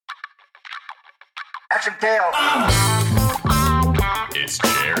Action tail. It's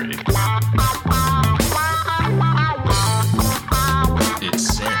Gerry.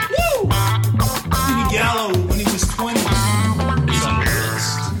 It's Sammy. Woo! Stevie Gallo when he was 20. It's on your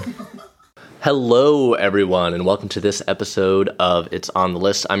list. Hello, everyone, and welcome to this episode of It's on the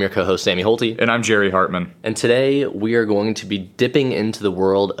List. I'm your co-host, Sammy Holte. And I'm Jerry Hartman. And today we are going to be dipping into the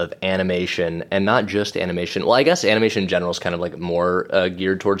world of animation, and not just animation. Well, I guess animation in general is kind of like more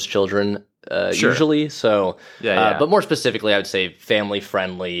geared towards children usually. So, but more specifically, I would say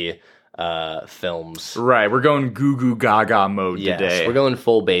family-friendly films. Right, we're going goo goo gaga mode today. We're going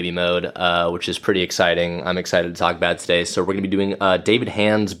full baby mode, which is pretty exciting. I'm excited to talk about it today. So we're going to be doing David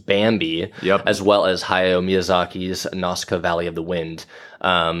Hand's Bambi, as well as Hayao Miyazaki's Nausicaä Valley of the Wind.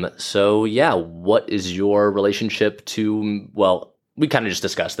 What is your relationship to, well, we kind of just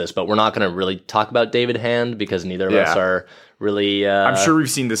discussed this, but we're not going to really talk about David Hand because neither of us are really... I'm sure we've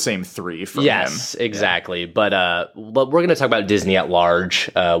seen the same three from him. Yes, exactly. Yeah. But we're going to talk about Disney at large,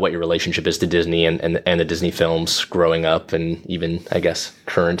 what your relationship is to Disney and the Disney films growing up and even, I guess,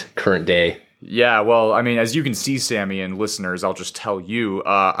 current day. Yeah, well, I mean, as you can see, Sammy and listeners, I'll just tell you,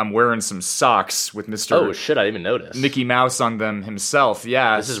 I'm wearing some socks with Mr. Oh, shit, I didn't even notice. Mickey Mouse on them himself,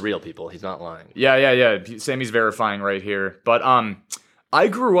 yeah. This is real, people. He's not lying. Yeah. Sammy's verifying right here. But, I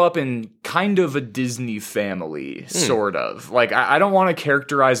grew up in kind of a Disney family, sort of. Like, I don't want to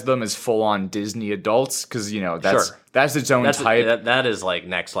characterize them as full-on Disney adults, because, you know, that's its own type. That is, like,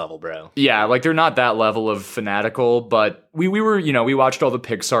 next level, bro. Yeah, like, they're not that level of fanatical, but we were, you know, we watched all the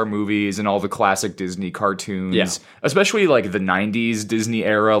Pixar movies and all the classic Disney cartoons, especially, like, the 90s Disney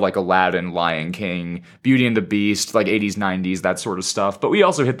era, like Aladdin, Lion King, Beauty and the Beast, like, 80s, 90s, that sort of stuff. But we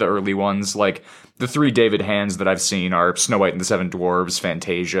also hit the early ones, like... The three David Hands that I've seen are Snow White and the Seven Dwarfs,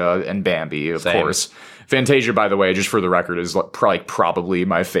 Fantasia, and Bambi, of course. Fantasia, by the way, just for the record, is probably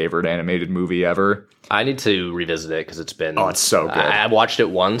my favorite animated movie ever. I need to revisit it because it's been... Oh, it's so good. I watched it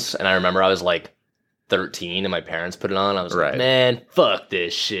once, and I remember I was like 13, and my parents put it on. I was like, man, fuck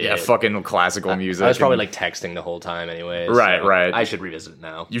this shit. Yeah, fucking classical music. I was probably like texting the whole time anyways. Right. I should revisit it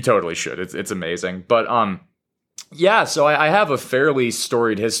now. You totally should. It's amazing. But, so I have a fairly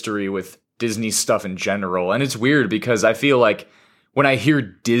storied history with Disney stuff in general, and it's weird because I feel like when I hear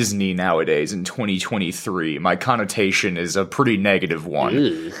Disney nowadays in 2023, my connotation is a pretty negative one.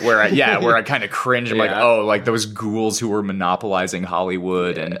 Where I kind of cringe. I'm like, oh, like those ghouls who were monopolizing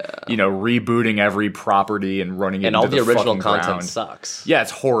Hollywood and, you know, rebooting every property and running it into the fucking ground. And all the original content sucks. Yeah,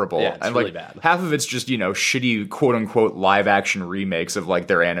 it's horrible. Yeah, it's really bad. Half of it's just, you know, shitty quote-unquote live-action remakes of, like,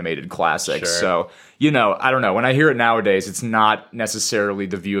 their animated classics. Sure. So, you know, I don't know. When I hear it nowadays, it's not necessarily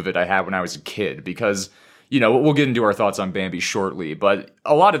the view of it I had when I was a kid because... You know, we'll get into our thoughts on Bambi shortly, but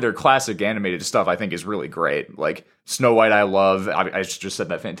a lot of their classic animated stuff I think is really great. Like, Snow White I love. I just said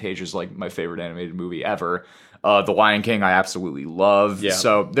that Fantasia is like my favorite animated movie ever. The Lion King I absolutely love. Yeah.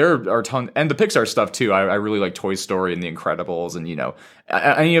 So there are tons, and the Pixar stuff too. I really like Toy Story and The Incredibles, and you know,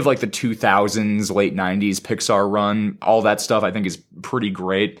 any of like the 2000s, late 90s Pixar run, all that stuff I think is pretty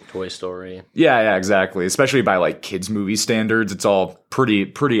great. Toy Story. Yeah, exactly. Especially by like kids movie standards, it's all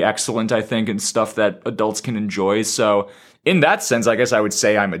pretty excellent, I think, and stuff that adults can enjoy. So in that sense, I guess I would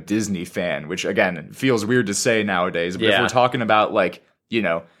say I'm a Disney fan, which again feels weird to say nowadays. But if we're talking about like, you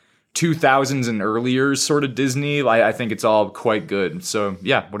know, 2000s and earlier sort of Disney, I think it's all quite good. So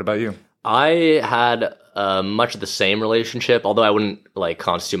yeah, what about you? I had much of the same relationship, although I wouldn't like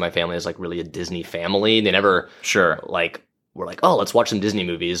constitute my family as like really a Disney family. They never like were like, oh, let's watch some Disney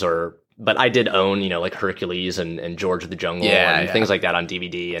movies, but I did own, you know, like Hercules and George of the Jungle and things like that on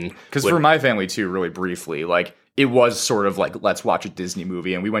DVD. And because for my family too, really briefly, like it was sort of like, let's watch a Disney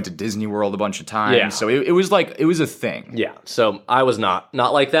movie, and we went to Disney World a bunch of times. Yeah. So it was like, it was a thing. Yeah. So I was not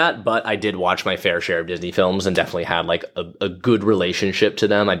like that, but I did watch my fair share of Disney films and definitely had like a good relationship to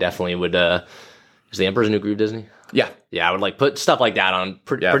them. I definitely would, is The Emperor's New Groove Disney? Yeah. Yeah, I would like put stuff like that on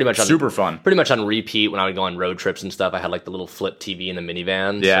pretty much on super fun. Pretty much on repeat when I would go on road trips and stuff. I had like the little flip TV in the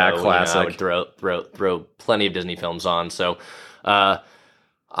minivan. Yeah, so, classic. You know, I would throw plenty of Disney films on. So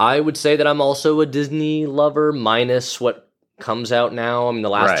I would say that I'm also a Disney lover, minus what comes out now. I mean, the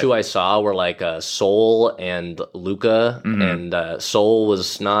last two I saw were like Soul and Luca, and Soul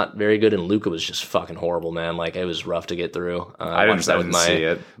was not very good, and Luca was just fucking horrible, man. Like, it was rough to get through. I didn't see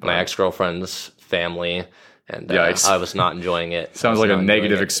it. My ex-girlfriend's family, and I was not enjoying it. Sounds like a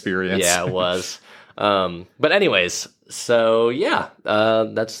negative experience. Yeah, it was. But anyways, so yeah,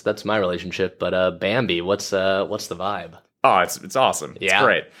 that's my relationship. But Bambi, what's the vibe? Oh, it's awesome. It's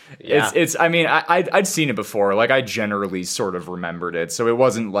great. Yeah. It's I mean, I'd seen it before. Like, I generally sort of remembered it. So it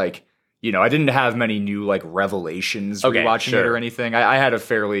wasn't like, you know, I didn't have many new, like, revelations rewatching it or anything. I had a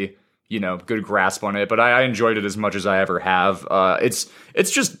fairly, good grasp on it, but I enjoyed it as much as I ever have.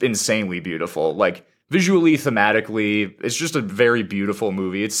 It's just insanely beautiful. Like, visually, thematically, it's just a very beautiful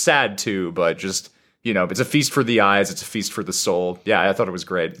movie. It's sad too, but just, it's a feast for the eyes. It's a feast for the soul. Yeah, I thought it was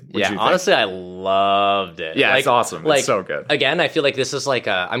great. Honestly, I loved it. Yeah, it's awesome. It's so good. Again, I feel like this is like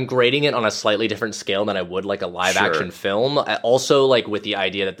I'm grading it on a slightly different scale than I would like a live action film. Also, like with the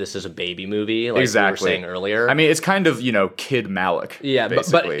idea that this is a baby movie, like exactly. we were saying earlier. I mean, it's kind of, Kid Malick. Yeah,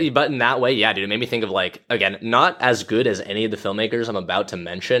 but in that way, yeah, dude, it made me think of like, again, not as good as any of the filmmakers I'm about to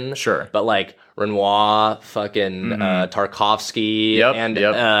mention. Sure. But like Renoir, fucking Tarkovsky,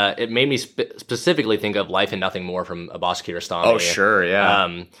 it made me specifically think of Life and Nothing More from Abbas Kiarostami. Oh, sure,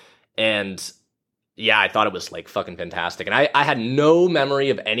 yeah. And yeah, I thought it was like fucking fantastic. And I had no memory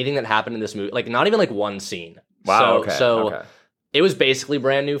of anything that happened in this movie, like not even like one scene. Wow, So it was basically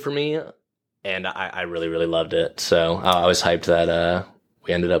brand new for me, and I really, really loved it. So I was hyped that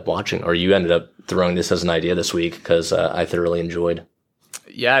we ended up watching, or you ended up throwing this as an idea this week, because I thoroughly enjoyed.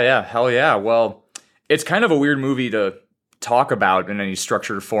 Yeah, hell yeah. Well, it's kind of a weird movie to talk about in any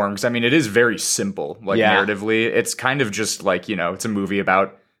structured form, because I mean, it is very simple, narratively. It's kind of just like, it's a movie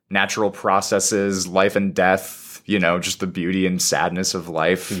about natural processes, life and death, just the beauty and sadness of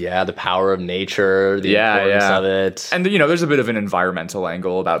life. Yeah, the power of nature, the importance of it. And, there's a bit of an environmental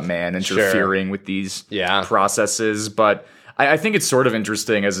angle about man interfering with these processes, but I think it's sort of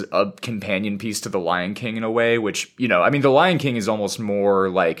interesting as a companion piece to The Lion King in a way, which, The Lion King is almost more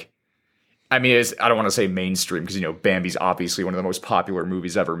like, I don't want to say mainstream, because, Bambi's obviously one of the most popular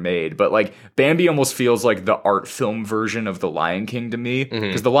movies ever made, but like Bambi almost feels like the art film version of The Lion King to me,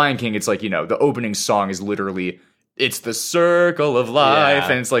 because The Lion King, it's like, the opening song is literally, it's the circle of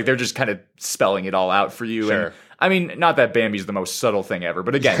life, and it's like they're just kind of spelling it all out for you. Sure. And I mean, not that Bambi's the most subtle thing ever,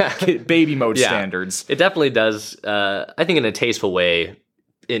 but again, baby mode standards. It definitely does, I think in a tasteful way,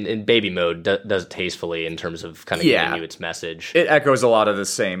 in baby mode, does tastefully in terms of kind of giving you its message. It echoes a lot of the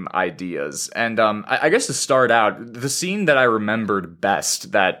same ideas. And I guess to start out, the scene that I remembered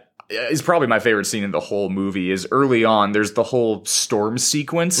best, that is probably my favorite scene in the whole movie, is early on, there's the whole storm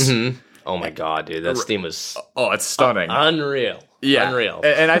sequence. Mm-hmm. Oh my god, dude, that scene was... Oh, it's stunning. Unreal. Yeah. Unreal.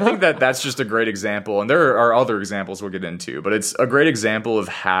 And I think that's just a great example, and there are other examples we'll get into, but it's a great example of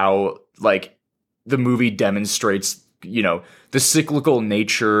how, like, the movie demonstrates, the cyclical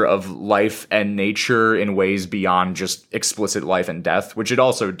nature of life and nature in ways beyond just explicit life and death, which it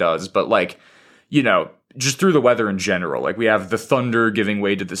also does, but, like, just through the weather in general. Like, we have the thunder giving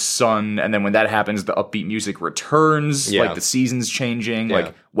way to the sun, and then when that happens, the upbeat music returns, like the seasons changing,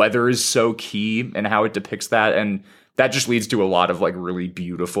 like weather is so key in how it depicts that, and that just leads to a lot of like really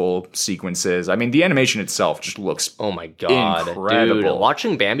beautiful sequences. I mean, the animation itself just looks incredible. Dude,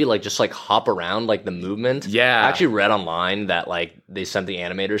 watching Bambi like just like hop around, like the movement. Yeah. I actually read online that like they sent the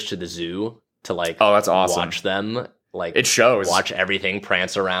animators to the zoo to like that's awesome. Watch them. Like it shows. Watch everything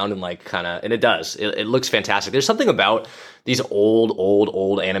prance around and like kind of, and it does. It looks fantastic. There's something about these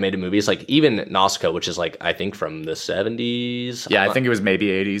old animated movies, like even Nausicaä, which is like I think from the 70s. Yeah, I think it was maybe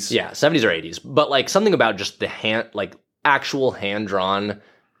 80s. Yeah, 70s or 80s. But like something about just the actual hand drawn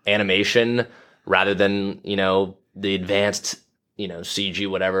animation rather than the advanced CG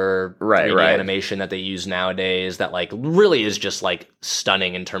whatever 3D animation that they use nowadays that like really is just like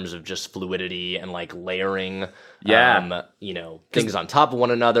stunning in terms of just fluidity and like layering things on top of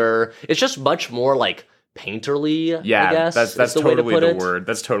one another. It's just much more like painterly, I guess. That's totally the word.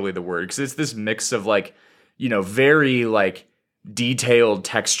 That's totally the word, because it's this mix of like very like detailed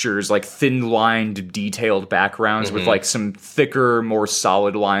textures, like thin-lined, detailed backgrounds with like some thicker, more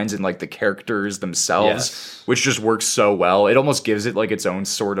solid lines in like the characters themselves, which just works so well. It almost gives it like its own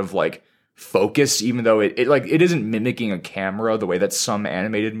sort of like focus, even though it isn't mimicking a camera the way that some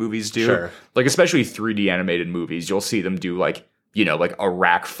animated movies do. Sure. Like especially 3D animated movies, you'll see them do like like a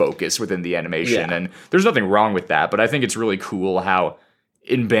rack focus within the animation, and there's nothing wrong with that. But I think it's really cool how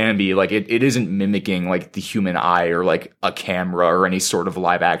in Bambi, like it isn't mimicking like the human eye or like a camera or any sort of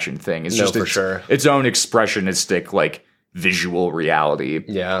live action thing. It's just its own expressionistic like visual reality.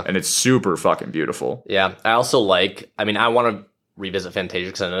 Yeah, and it's super fucking beautiful. Yeah, I also like. I mean, I want to revisit Fantasia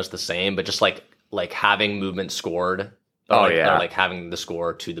because I know it's the same, but just like having movement scored. Or like having the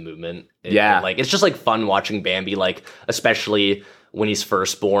score to the movement. It's just like fun watching Bambi, like especially when he's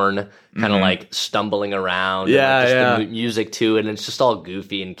first born, kind of like stumbling around. The music too, and it's just all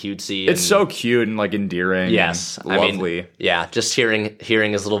goofy and cutesy. It's so cute and like endearing. Yes, and lovely. Just hearing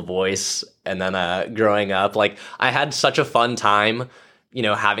his little voice, and then growing up, like I had such a fun time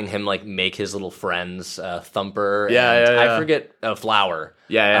having him like make his little friends Thumper. Yeah. I forget Flower.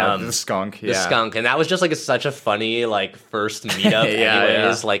 The skunk. The skunk, and that was just like such a funny like first meetup.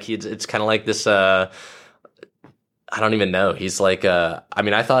 Anyways, like it's kind of like this. I don't even know. He's like,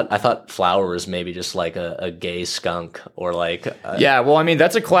 I thought Flower was maybe just like a gay skunk or like. Well, I mean,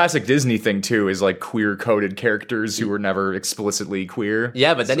 that's a classic Disney thing too, is like queer coded characters who were never explicitly queer.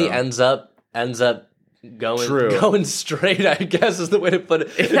 Yeah, but then he ends up going straight, I guess is the way to put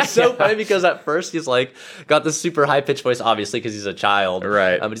it. It's so funny because at first he's like got this super high pitched voice, obviously because he's a child,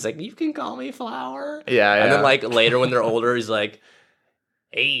 right? But he's like, you can call me Flower, and then like later when they're older, he's like,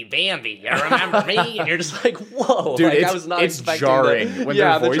 hey, Bambi, you remember me? And you're just like, whoa. Dude, like, I was not expecting jarring that. when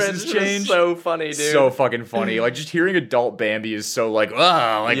their voices change. So funny, dude. So fucking funny. Like, just hearing adult Bambi is so like,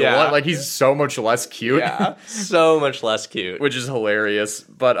 what? Like, he's so much less cute. Yeah, so much less cute. Which is hilarious.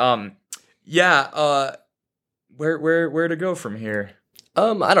 But, where to go from here?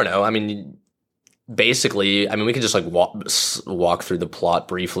 I don't know. I mean, basically, we could just like walk through the plot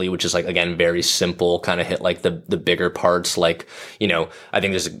briefly, which is like, again, very simple, kind of hit like the bigger parts. Like, I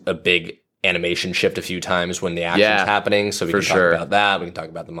think there's a big animation shift a few times when the action's happening. So we can talk about that. We can talk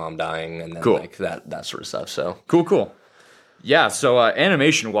about the mom dying and then like that sort of stuff. So cool. Yeah. So,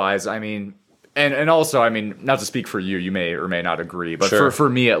 animation wise, and also, not to speak for you, you may or may not agree, but for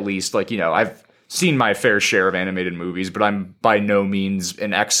me at least, like, I've seen my fair share of animated movies, but I'm by no means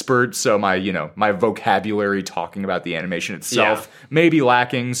an expert, so my vocabulary talking about the animation itself may be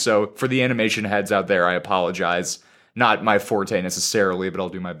lacking, so for the animation heads out there, I apologize. Not my forte necessarily, but I'll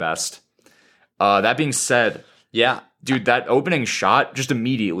do my best. That being said, dude, that opening shot just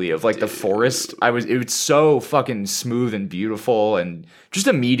immediately of like the forest, it was so fucking smooth and beautiful, and just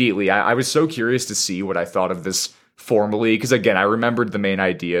immediately I was so curious to see what I thought of this formally, because again, I remembered the main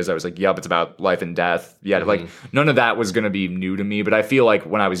ideas. I was like, it's about life and death. Like none of that was going to be new to me, but I feel like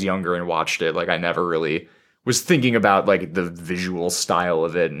when I was younger and watched it, like I never really was thinking about like the visual style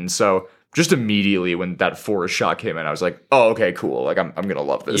of it, and so just immediately when that forest shot came in, I was like, oh, okay, cool, like I'm gonna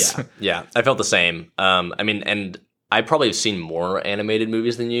love this. Yeah, I felt the same. And I probably have seen more animated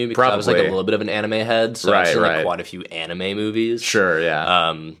movies than you because I was like a little bit of an anime head, so I've seen like quite a few anime movies. Sure,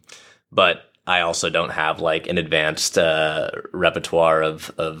 yeah. But I also don't have like an advanced repertoire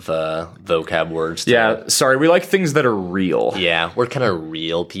of vocab words. Sorry, we like things that are real. Yeah, we're kind of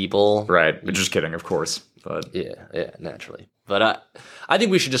real people. Right, just kidding, of course. But yeah, naturally. But I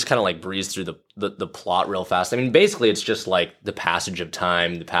think we should just kind of like breeze through the plot real fast. Basically, it's just like the passage of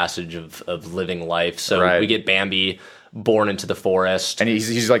time, the passage of living life. So we get Bambi born into the forest, and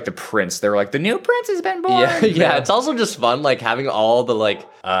he's like the prince. They're like, the new prince has been born. Yeah. It's also just fun, like having all the like,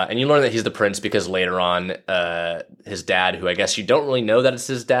 and you learn that he's the prince because later on, his dad, who I guess you don't really know that it's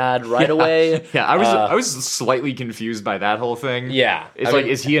his dad right away. Yeah, I was slightly confused by that whole thing. Yeah, it's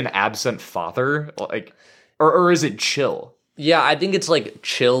is he an absent father, like, or is it chill? Yeah, I think it's like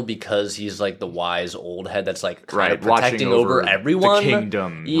chill because he's like the wise old head that's like kind of protecting over everyone. The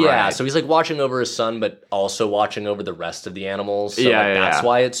kingdom. Yeah, so he's like watching over his son, but also watching over the rest of the animals. So that's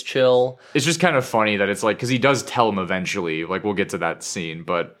why it's chill. It's just kind of funny that it's like, because he does tell him eventually, like we'll get to that scene,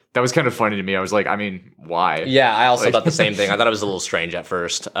 but that was kind of funny to me. I was like, why? Yeah, I also thought the same thing. I thought it was a little strange at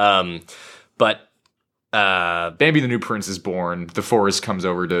first. But Bambi the new prince is born. The forest comes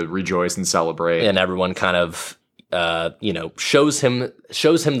over to rejoice and celebrate. And everyone kind of shows him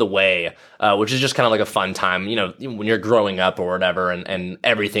the way, which is just kind of like a fun time, when you're growing up or whatever, and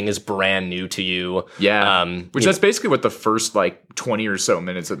everything is brand new to you. Yeah. Which that's basically what the first like 20 or so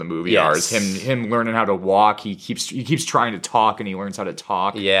minutes of the movie are, is him learning how to walk. He keeps trying to talk, and he learns how to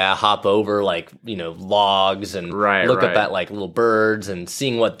talk. Yeah, hop over like, logs and look up at like little birds and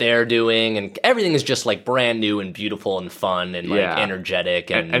seeing what they're doing, and everything is just like brand new and beautiful and fun and like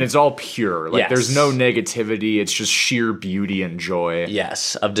energetic, and it's all pure. Like there's no negativity. It's just sheer beauty and joy.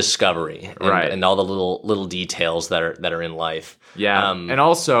 Yes, of discovery, and all the little details that are in life. Yeah, and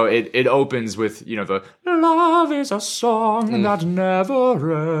also it opens with the love is a song that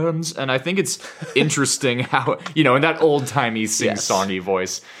never ends, and I think it's interesting how in that old timey sing-songy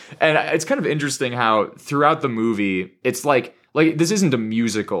voice, and it's kind of interesting how throughout the movie it's like this isn't a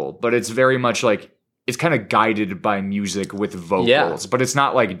musical, but it's very much like it's kind of guided by music with vocals, but it's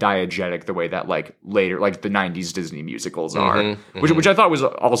not like diegetic the way that like later, like the 90s Disney musicals are, which I thought was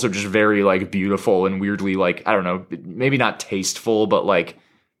also just very like beautiful and weirdly like, I don't know, maybe not tasteful, but like,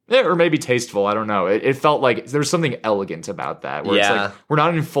 or maybe tasteful, I don't know. It felt like there's something elegant about that, where it's like, we're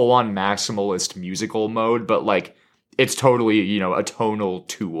not in full on maximalist musical mode, but like, it's totally, a tonal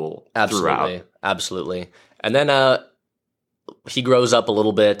tool throughout. Absolutely. And then, he grows up a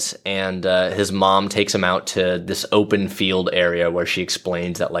little bit, and his mom takes him out to this open field area where she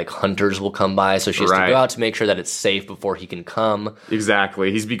explains that like hunters will come by, so she has to go out to make sure that it's safe before he can come.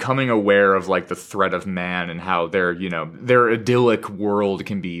 Exactly. He's becoming aware of like the threat of man and how their idyllic world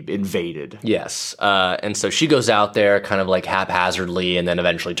can be invaded. Yes. And so she goes out there kind of like haphazardly, and then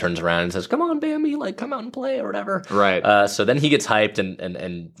eventually turns around and says, "Come on, Bambi, like come out and play," or whatever. Right. So then he gets hyped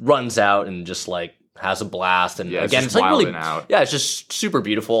and runs out and just like has a blast, and again, it's like really, it's just super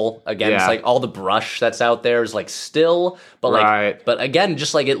beautiful. Again, it's like all the brush that's out there is like still, but like, but again,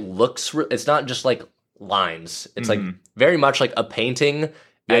 just like it looks, it's not just like lines. It's like very much like a painting,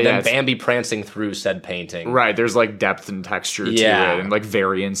 and then Bambi prancing through said painting. Right, there's like depth and texture to it, and like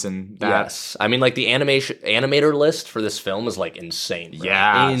variance and that. Yes, I mean like the animator list for this film is like insane. Bro.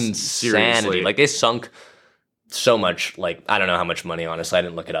 Yeah, insanity. Seriously. Like they sunk so much, like I don't know how much money, honestly, I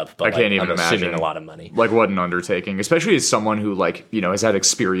didn't look it up, but I can't even I'm imagine. assuming a lot of money. Like what an undertaking, especially as someone who like, has had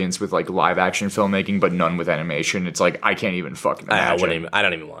experience with like live action filmmaking but none with animation. It's like I can't even fucking imagine. I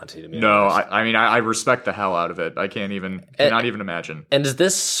don't even want to be no, honest. I mean I respect the hell out of it. I cannot even imagine. And is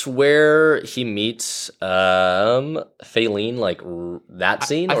this where he meets Faylene, like that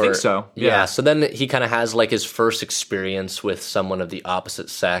scene? I think so. Yeah. So then he kind of has like his first experience with someone of the opposite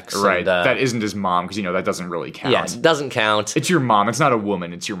sex. Right. And, that isn't his mom, because that doesn't really count. Yeah, it doesn't count. It's your mom. It's not a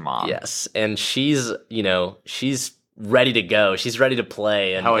woman. It's your mom. Yes, and she's ready to go. She's ready to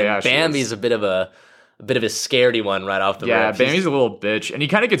play. And, and Bambi's a bit of a scaredy one right off the rip. Yeah, Bambi's a little bitch, and he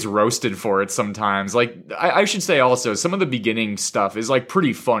kind of gets roasted for it sometimes. Like I should say also, some of the beginning stuff is like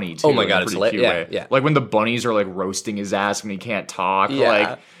pretty funny too. Oh my god, it's lit. Yeah. Like when the bunnies are like roasting his ass when he can't talk. Yeah.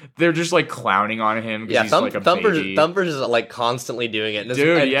 Like they're just like clowning on him because he's like a baby. Thumper's is like constantly doing it.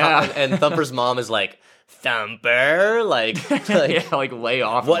 And Thumper's mom is like, Thumper, like lay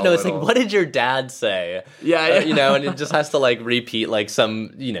off. What? No, it's like, what did your dad say? Yeah, and it just has to like repeat like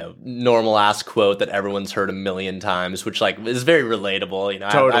some normal ass quote that everyone's heard a million times, which like is very relatable.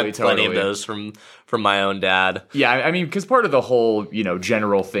 I have plenty of those from my own dad. Yeah, I mean, because part of the whole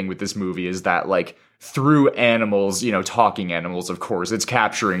general thing with this movie is that like through animals, talking animals, of course, it's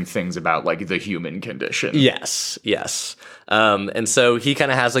capturing things about like the human condition. Yes. And so he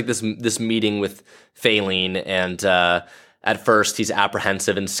kind of has like this meeting with Faylene, and at first he's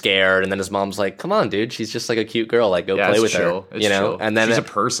apprehensive and scared, and then his mom's like, "Come on, dude, she's just like a cute girl, like go play with her." It's chill. And then she's a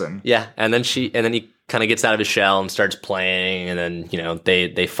person. Yeah, and then he kind of gets out of his shell and starts playing, and then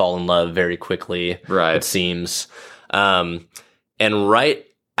they fall in love very quickly. Right, it seems. And right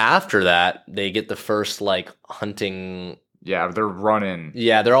after that, they get the first like hunting. Yeah, they're running.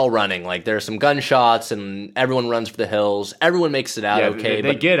 Yeah, they're all running. Like there's some gunshots, and everyone runs for the hills. Everyone makes it out okay.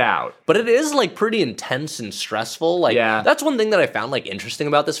 They get out. But it is like pretty intense and stressful. Like that's one thing that I found like interesting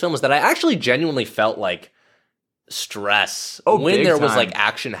about this film, is that I actually genuinely felt like stress when there was like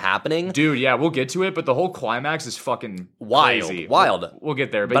action happening. Dude, yeah, we'll get to it, but the whole climax is fucking crazy. Wild. We'll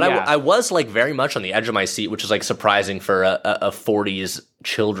get there, but I was like very much on the edge of my seat, which is like surprising for a 40s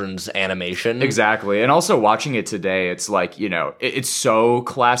children's animation. Exactly. And also watching it today, it's like, it's so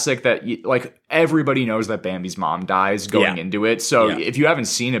classic that like everybody knows that Bambi's mom dies going into it. So if you haven't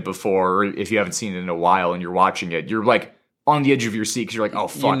seen it before, or if you haven't seen it in a while and you're watching it, you're like on the edge of your seat because you're like, oh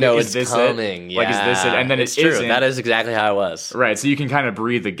fuck, is this coming. It? Like, is this it? And then it's true. That is exactly how I was. Right, so you can kind of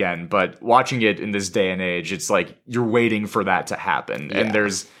breathe again. But watching it in this day and age, it's like you're waiting for that to happen. Yeah.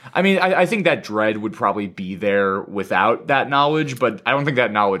 And I think that dread would probably be there without that knowledge, but I don't think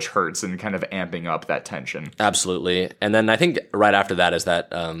that knowledge hurts in kind of amping up that tension. Absolutely. And then I think right after that is that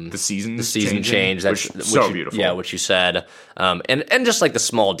the season change. That's so beautiful. Yeah, what you said. And just like the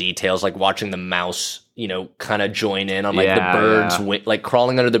small details, like watching the mouse kind of join in on like the birds, like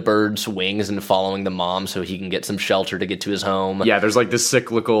crawling under the bird's wings and following the mom so he can get some shelter to get to his home. Yeah, there's like the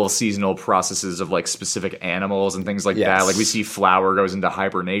cyclical seasonal processes of like specific animals and things like that. Like we see Flower goes into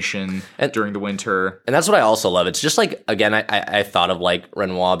hibernation during the winter. And that's what I also love. It's just like, again, I thought of like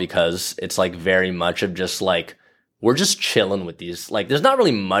Renoir because it's like very much of just like, we're just chilling with these. Like, there's not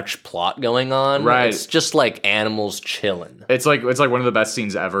really much plot going on. Right. It's just like animals chilling. It's like one of the best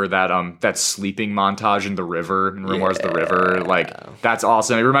scenes ever. That sleeping montage in the river, in Renoir's The River. Like, that's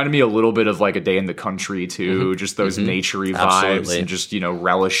awesome. It reminded me a little bit of like A Day in the Country too. Just those naturey vibes and just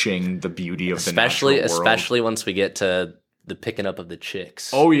relishing the beauty of the natural world. Especially once we get to the picking up of the chicks.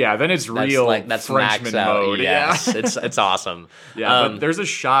 Oh yeah, then it's real that's Frenchman mode. Yes. Yeah, it's awesome. Yeah, but there's a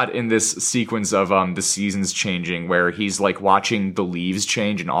shot in this sequence of the seasons changing where he's like watching the leaves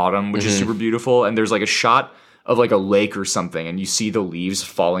change in autumn, which is super beautiful. And there's like a shot like a lake or something, and you see the leaves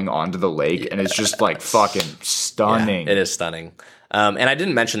falling onto the lake, and it's just like fucking stunning. Yeah, it is stunning. And I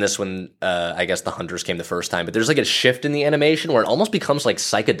didn't mention this when I guess the Hunters came the first time, but there's like a shift in the animation where it almost becomes like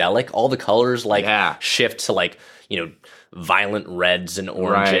psychedelic. All the colors like shift to like, you know, violent reds and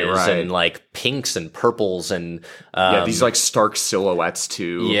oranges and like pinks and purples and these like stark silhouettes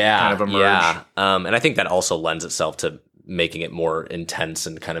too kind of emerge. Yeah. And I think that also lends itself to making it more intense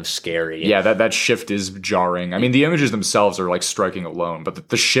and kind of scary. Yeah, that shift is jarring. I mean, the images themselves are like striking alone, but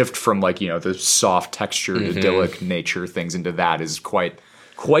the shift from like, you know, the soft textured idyllic nature things into that is quite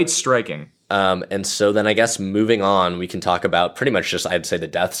striking. And so then I guess moving on, we can talk about pretty much just, I'd say the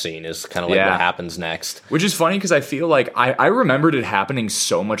death scene is kind of like what happens next. Which is funny because I feel like I remembered it happening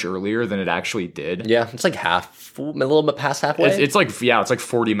so much earlier than it actually did. Yeah, it's like a little bit past halfway. It's like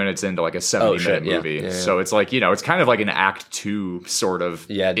 40 minutes into like a 70-minute movie. Yeah. So it's like, you know, it's kind of like an act 2 sort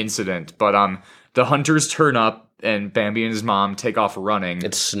of incident. But the Hunters turn up and Bambi and his mom take off running.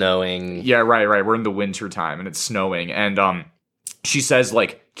 It's snowing. Yeah, right. We're in the winter time and it's snowing. And she says,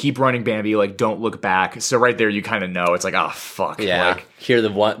 like, keep running, Bambi, like, don't look back. So right there, you kind of know. It's like, oh, fuck. Yeah. Like, hear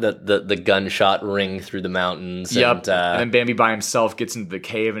the gunshot ring through the mountains. Yep. And then Bambi by himself gets into the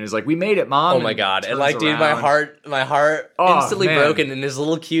cave and is like, we made it, Mom. Oh, my God. And, like, dude, my heart instantly broken in his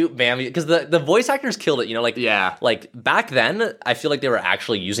little cute Bambi. Because the voice actors killed it, you know? Like, like, back then, I feel like they were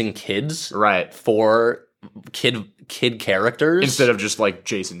actually using kids for kid characters instead of just like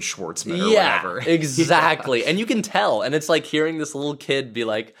Jason Schwartzman or whatever. Exactly. And you can tell, and it's like hearing this little kid be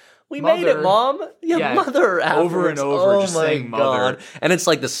like, we made it, Mom. Mother afterwards. Over and over, just saying mother. And it's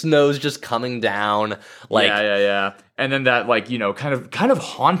like the snow's just coming down. Like and then that, like, you know, kind of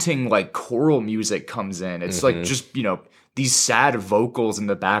haunting like choral music comes in. It's like just, you know, these sad vocals in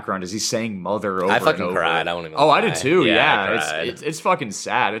the background as he's saying mother over and over. I fucking cried. I won't even I did too. Yeah. It's fucking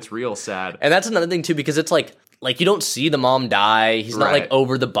sad. It's real sad. And that's another thing too, because it's like you don't see the mom die. He's not like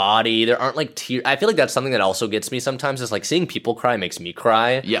over the body. There aren't like tears. I feel like that's something that also gets me sometimes, is like seeing people cry makes me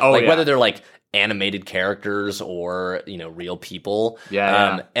cry. Yeah. Whether they're like animated characters or, you know, real people.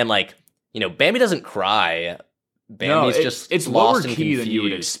 And like, you know, Bambi doesn't cry. Bambi's it's lost lower and key confused. than you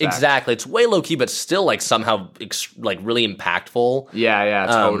would expect. Exactly. It's way low key, but still like somehow like really impactful. Yeah,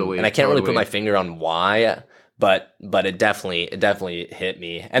 totally. And I can't really put my finger on why, but it definitely hit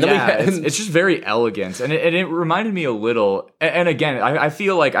me. And then it's just very elegant, and it reminded me a little. And again, I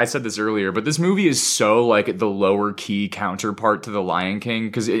feel like I said this earlier, but this movie is so like the lower key counterpart to The Lion King,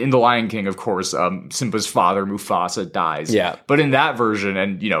 because in The Lion King, of course, Simba's father Mufasa dies. Yeah. But in that version,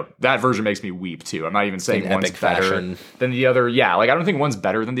 and you know, that version makes me weep too. I'm not even saying one's better than the other. Yeah, like I don't think one's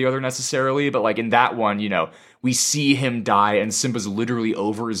better than the other necessarily, but like in that one, you know, we see him die, and Simba's literally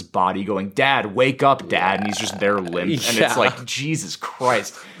over his body going, Dad, wake up, Dad. And he's just there limp. And it's like, Jesus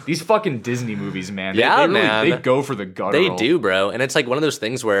Christ. These fucking Disney movies, man. They go for the guttural. They do, bro. And it's like one of those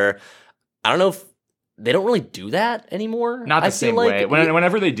things where, I don't know if they don't really do that anymore. Not the same way.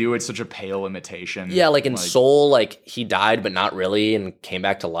 Whenever they do, it's such a pale imitation. Yeah, like in Soul, like he died, but not really, and came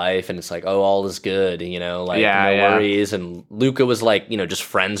back to life, and it's like, oh, all is good, you know, like no worries. And Luca was like, you know, just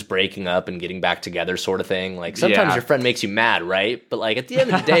friends breaking up and getting back together, sort of thing. Like sometimes your friend makes you mad, right? But like at the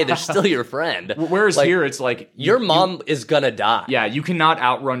end of the day, they're still your friend. Whereas like, here, it's like your mom is gonna die. Yeah, you cannot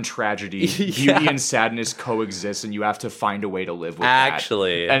outrun tragedy. Beauty and sadness coexist, and you have to find a way to live with that.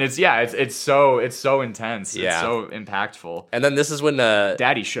 And it's so intense. Yeah. It's so impactful. And then this is when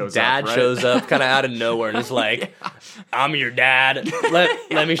Daddy shows up, right? shows up kind of out of nowhere and is like, I'm your dad.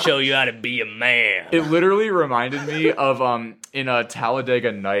 Let me show you how to be a man. It literally reminded me of in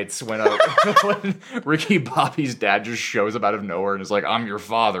Talladega Nights when Ricky Bobby's dad just shows up out of nowhere and is like, I'm your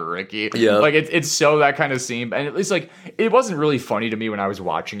father, Ricky. Yeah. Like it's so that kind of scene. And it's like, it wasn't really funny to me when I was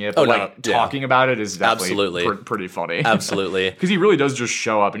watching it, but talking about it is definitely pretty funny. Absolutely. Because he really does just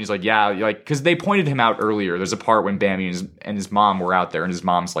show up and he's like, yeah, like, because they pointed him out earlier. There's a part when Bambi and his mom were out there, and his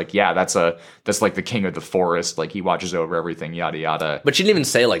mom's like, yeah, that's like the king of the forest. Like, he watches over everything, yada yada. But she didn't even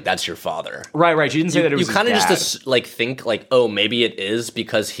say like that's your father. Right. She didn't say that it was. You kind of just like think like, oh, maybe it is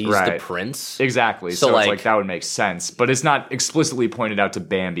because he's the prince. Exactly. So it's like that would make sense, but it's not explicitly pointed out to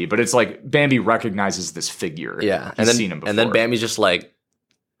Bambi. But it's like Bambi recognizes this figure. Yeah, he's seen him before. And then Bambi's just like,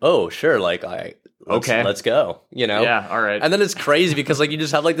 oh, sure, like let's go, you know? Yeah, all right. And then it's crazy because like you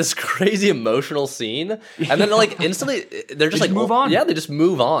just have like this crazy emotional scene, and then like instantly they're just like move on. Yeah, they just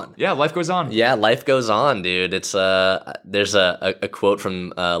move on. Yeah, life goes on. Yeah, life goes on, dude. It's there's a quote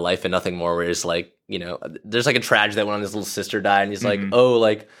from Life and Nothing More where he's like, you know, there's like a tragedy that when his little sister died, and he's like, oh,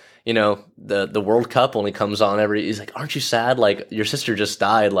 like, you know, the World Cup only comes on he's like, aren't you sad? Like, your sister just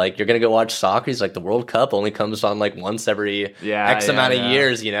died. Like, you're going to go watch soccer? He's like, the World Cup only comes on like once every X amount of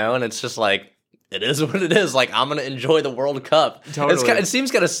years, you know? And it's just like, it is what it is. Like, I'm gonna enjoy the World Cup. Totally. It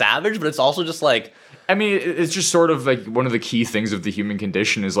seems kind of savage, but it's also just like, I mean, it's just sort of like one of the key things of the human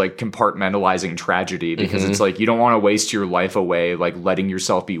condition is like compartmentalizing tragedy, because it's like you don't want to waste your life away like letting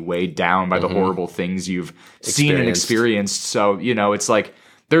yourself be weighed down by the horrible things you've seen and experienced. So, you know, it's like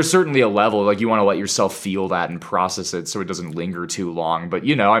there's certainly a level like you want to let yourself feel that and process it so it doesn't linger too long. But,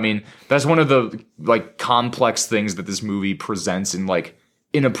 you know, I mean, that's one of the like complex things that this movie presents in like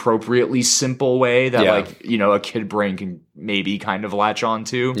inappropriately simple way that like, you know, a kid brain can maybe kind of latch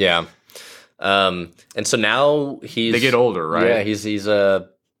onto. Yeah. And so now they get older, right? Yeah, he's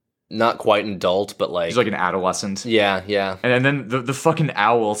not quite an adult, but like he's like an adolescent. Yeah. And then the fucking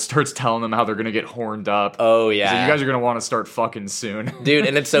owl starts telling them how they're gonna get horned up. Oh yeah, so you guys are gonna want to start fucking soon, dude.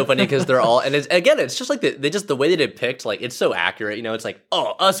 And it's so funny because they're all, and it's just like the way they depict, like it's so accurate. You know, it's like,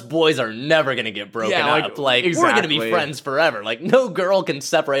 oh, us boys are never gonna get broken up. Like exactly. We're gonna be friends forever. Like no girl can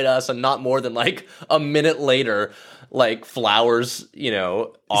separate us, and not more than like a minute later. Like Flowers, you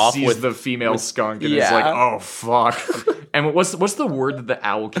know, off sees with the female skunk and is like, oh fuck. And what's the word that the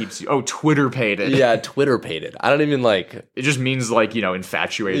owl keeps you? Oh, Twitter-pated. Yeah, Twitter-pated. I don't even like. It just means like, you know,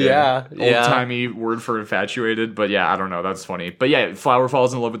 infatuated. Yeah, old-timey word for infatuated. But yeah, I don't know. That's funny. But yeah, Flower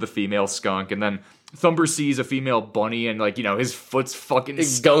falls in love with the female skunk, and then Thumper sees a female bunny, and like, you know, his foot's fucking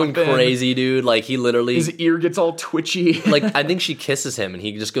going crazy, dude. Like he literally, his ear gets all twitchy. Like I think she kisses him, and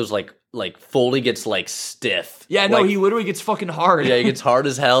he just goes like fully gets like stiff. Yeah, no, like, he literally gets fucking hard. Yeah, he gets hard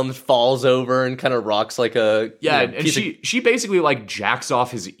as hell and falls over and kind of rocks like a and she basically like jacks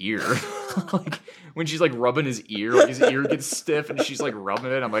off his ear. Like when she's like rubbing his ear, like his ear gets stiff and she's like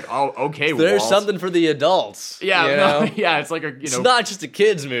rubbing it. I'm like, oh, okay. There's Walt. something for the adults. Yeah, you know? Yeah. It's like it's not just a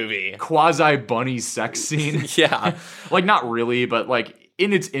kids movie. Quasi bunny sex scene. Yeah, like not really, but like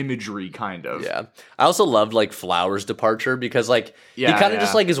in its imagery, kind of. Yeah, I also loved like Flowers' departure because like he kind of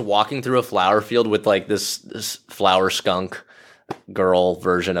just like is walking through a flower field with like this flower skunk girl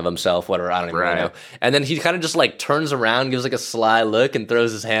version of himself, whatever, I don't even really know. And then he kind of just like turns around, gives like a sly look, and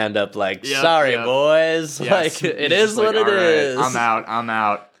throws his hand up like, sorry, boys. Yes. Like, it is what it is. I'm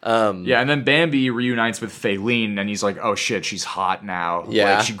out. Yeah, and then Bambi reunites with Faylene, and he's like, oh shit, she's hot now.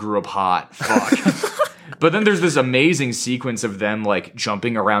 Yeah. Like, she grew up hot. Fuck. But then there's this amazing sequence of them like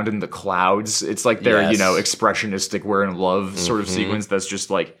jumping around in the clouds. It's like their, you know, expressionistic we're in love sort of sequence that's just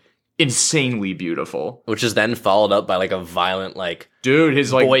like insanely beautiful, which is then followed up by like a violent like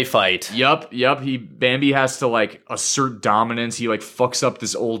his like boy fight. Yup. Bambi has to like assert dominance. He like fucks up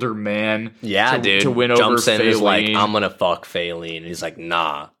this older man. Yeah, to win jumps over Faylene. Is like, I'm gonna fuck Faylene. And he's like,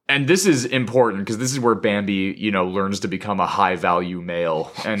 nah. And this is important because this is where Bambi, you know, learns to become a high-value male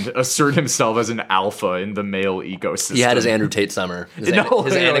and assert himself as an alpha in the male ecosystem. He had his Andrew Tate summer. His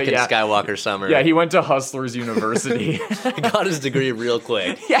Anakin Skywalker summer. Yeah, he went to Hustlers University. Got his degree real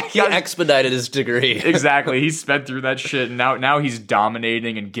quick. Yeah, he expedited his degree. Exactly. He sped through that shit, and now he's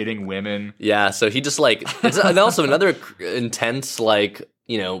dominating and getting women. Yeah, so he just like... and also another intense, like...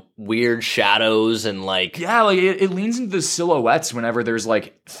 you know, weird shadows and like... Yeah, like it leans into the silhouettes whenever there's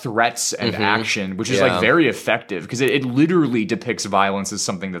like threats and action, which is like very effective because it literally depicts violence as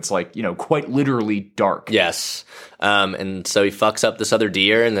something that's like, you know, quite literally dark. Yes. And so he fucks up this other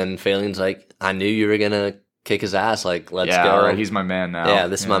deer and then Phalene's like, I knew you were going to kick his ass. Like, let's go. All right, he's my man now. Yeah,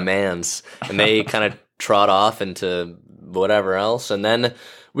 this is my man's. And they kind of trot off into whatever else. And then...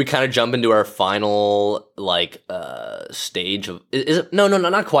 we kind of jump into our final, like, stage of... Is it? No,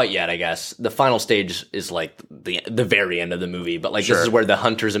 not quite yet, I guess. The final stage is, like, the very end of the movie. But, like, this is where the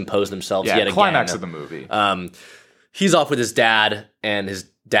hunters impose themselves yet again. Climax of the movie. He's off with his dad, and his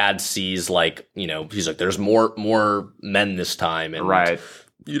dad sees, like, you know... he's like, there's more men this time. And,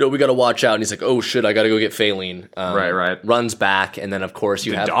 you know, we got to watch out. And he's like, oh, shit, I got to go get Faylene. Runs back, and then, of course,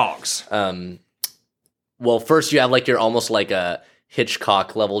 you have... dogs. Well, first you have, like, you're almost like a...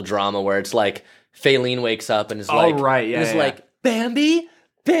 Hitchcock level drama where it's like Faylene wakes up and is like, like Bambi,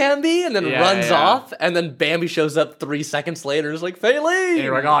 and then runs off, and then Bambi shows up 3 seconds later and is like, Faylene! And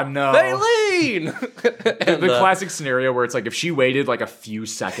you're like, oh no. Faylene! the classic scenario where it's like, if she waited like a few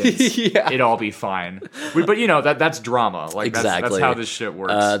seconds, it'd all be fine. But you know, that's drama. Like, exactly. That's how this shit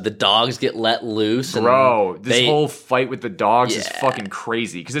works. The dogs get let loose. Bro, this whole fight with the dogs is fucking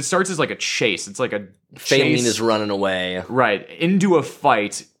crazy. Because it starts as like a chase. It's like a Faylene is running away. Right. Into a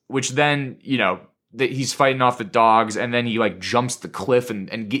fight, which then, you know, he's fighting off the dogs, and then he like jumps the cliff and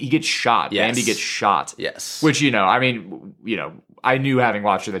he gets shot. Yes. Bambi gets shot. Yes. Which, you know, I mean, you know, I knew having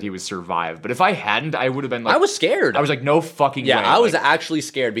watched it that he would survive. But if I hadn't, I would have been like... I was scared. I was like, no fucking way. Yeah, I was actually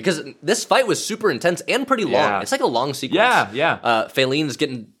scared because this fight was super intense and pretty long. Yeah. It's like a long sequence. Yeah. Faylene is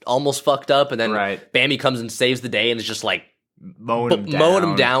getting almost fucked up, and then Bambi comes and saves the day and is just like... mowing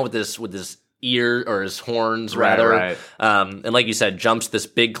him down with this ear or his horns rather. Right. And like you said, jumps this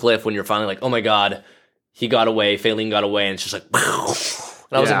big cliff when you're finally like, oh my god, he got away, Faline got away, and it's just like,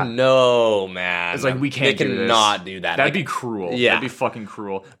 and I was like, no, man, it's like we can't. They cannot do that. That'd be cruel. Yeah, that'd be fucking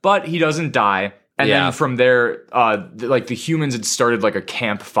cruel. But he doesn't die. And then from there, like the humans had started like a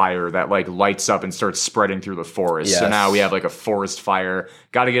campfire that like lights up and starts spreading through the forest. Yes. So now we have like a forest fire.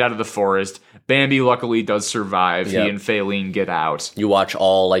 Got to get out of the forest. Bambi luckily does survive. Yep. He and Faline get out. You watch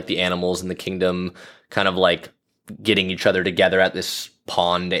all like the animals in the kingdom kind of like getting each other together at this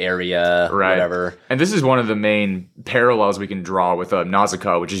pond area, right? Whatever. And this is one of the main parallels we can draw with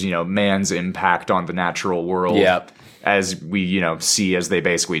Nausicaä, which is, you know, man's impact on the natural world. Yep. As we, you know, see as they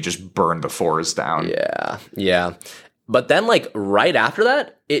basically just burn the forest down. Yeah. But then, like, right after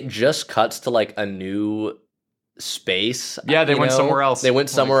that, it just cuts to, like, a new space. Yeah, they went somewhere else. They went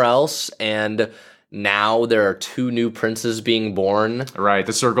somewhere else, and now there are 2 new princes being born. Right,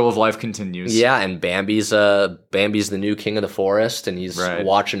 the circle of life continues. Yeah, and Bambi's the new king of the forest, and he's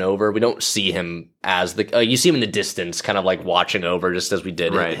watching over. We don't see him as the... you see him in the distance, kind of like watching over, just as we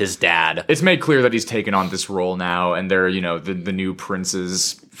did his dad. It's made clear that he's taken on this role now, and they're, you know, the new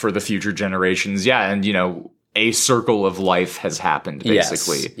princes for the future generations. Yeah, and, you know, a circle of life has happened,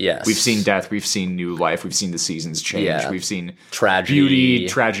 basically. Yes. We've seen death, we've seen new life, we've seen the seasons change, we've seen tragedy, beauty,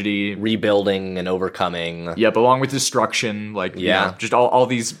 tragedy, rebuilding and overcoming. Yep, along with destruction, like, you know, just all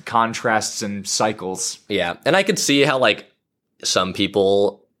these contrasts and cycles. Yeah, and I could see how, like, some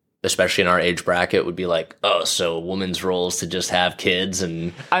people, especially in our age bracket, would be like, oh, so a woman's role is to just have kids,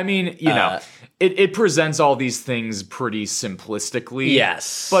 and... I mean, you know... It presents all these things pretty simplistically.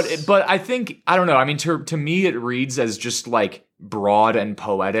 Yes. But I think, I don't know, I mean, to me it reads as just, like, broad and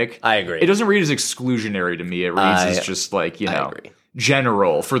poetic. I agree. It doesn't read as exclusionary to me. It reads as just, like, you know,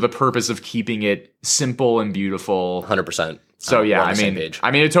 general, for the purpose of keeping it simple and beautiful. 100%. So, yeah, I mean,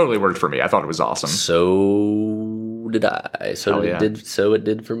 it totally worked for me. I thought it was awesome. So did I. So it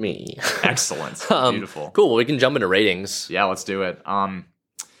did for me. Excellent. Beautiful. Cool. Well, we can jump into ratings. Yeah, let's do it.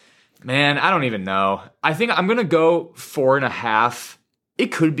 Man, I don't even know. I think I'm going to go 4.5.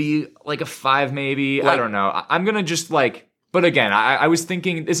 It could be like a 5 maybe. I don't know. I'm going to just like... But again, I was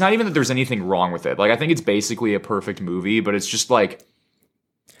thinking... It's not even that there's anything wrong with it. Like, I think it's basically a perfect movie, but it's just like...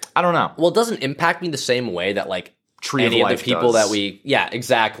 I don't know. Well, it doesn't impact me the same way that like... Tree any of Life of the people does. that we... Yeah,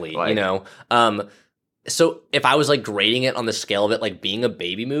 exactly. Like, you know? So if I was like grading it on the scale of it like being a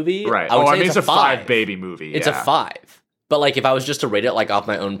baby movie... Right. I would say it's a 5 baby movie. It's a 5. But, like, if I was just to rate it, like, off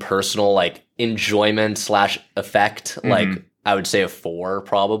my own personal, like, enjoyment / effect, like, I would say a 4,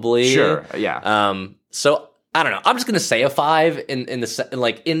 probably. Sure, yeah. So, I don't know. I'm just going to say a 5 in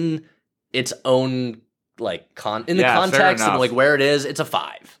its own, like, in the context and, like, where it is, it's a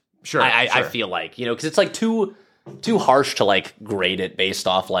 5. Sure, I feel like, you know, because it's, like, too harsh to, like, grade it based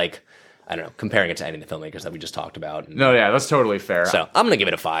off, like, I don't know, comparing it to any of the filmmakers that we just talked about. No, yeah, that's totally fair. So, I'm going to give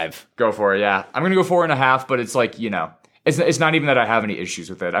it a 5. Go for it, yeah. I'm going to go 4.5, but it's, like, you know... It's not even that I have any issues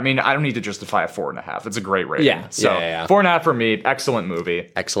with it. I mean, I don't need to justify a 4.5. It's a great rating. Yeah. So 4.5 for me. Excellent movie.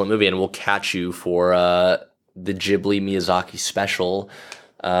 Excellent movie, and we'll catch you for the Ghibli Miyazaki special,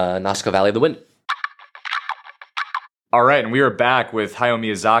 Nausicaä Valley of the Wind. All right, and we are back with Hayao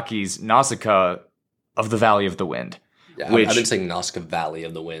Miyazaki's Nausicaä of the Valley of the Wind. Yeah, I've been saying Nausicaä Valley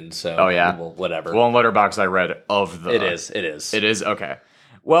of the Wind, so well, whatever. Well, in Letterboxd I read of the... It is. It is? Okay.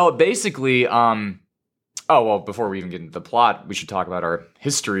 Well, basically... Oh, well, before we even get into the plot, we should talk about our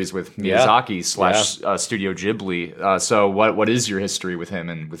histories with Miyazaki / Studio Ghibli. So what is your history with him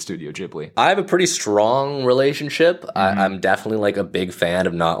and with Studio Ghibli? I have a pretty strong relationship. I'm definitely like a big fan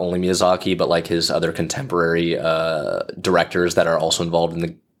of not only Miyazaki, but like his other contemporary directors that are also involved in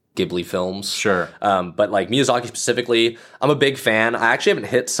the Ghibli films. Sure. But like Miyazaki specifically, I'm a big fan. I actually haven't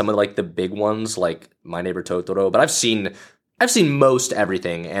hit some of like the big ones like My Neighbor Totoro, but I've seen most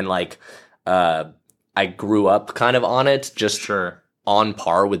everything, and like I grew up kind of on it, just on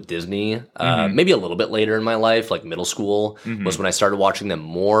par with Disney. Maybe a little bit later in my life, like middle school, was when I started watching them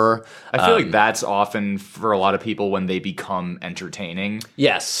more. I feel like that's often for a lot of people when they become entertaining.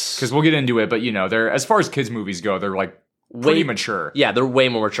 Yes. Because we'll get into it, but you know, they're, as far as kids' movies go, they're like pretty mature. Yeah, they're way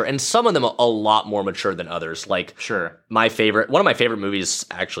more mature. And some of them a lot more mature than others. Like, one of my favorite movies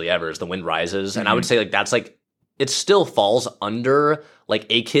actually ever is The Wind Rises. And I would say like that's like, it still falls under like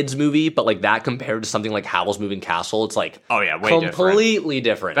a kid's movie, but like that compared to something like Howl's Moving Castle, it's like completely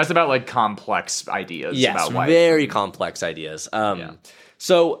different. That's about like complex ideas. Yes, about life. Very complex ideas.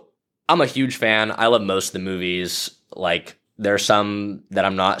 So I'm a huge fan. I love most of the movies. Like there's some that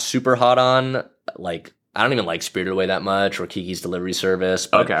I'm not super hot on. Like I don't even like Spirited Away that much or Kiki's Delivery Service.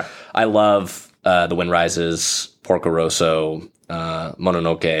 But I love The Wind Rises, Porco Rosso,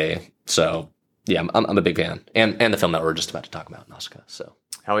 Mononoke, So yeah, I'm a big fan, and the film that we're just about to talk about, Nausicaä. So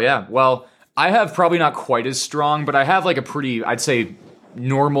Hell yeah. Well, I have probably not quite as strong, but I have like a pretty, I'd say,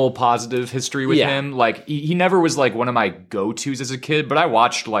 normal positive history with him. Like he never was like one of my go-tos as a kid, but I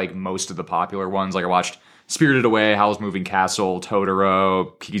watched like most of the popular ones. Like I watched Spirited Away, Howl's Moving Castle,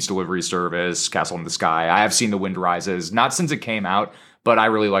 Totoro, Kiki's Delivery Service, Castle in the Sky. I have seen The Wind Rises, not since it came out, but I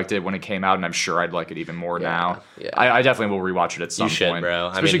really liked it when it came out, and I'm sure I'd like it even more now. Yeah. I definitely will rewatch it at some point. Bro.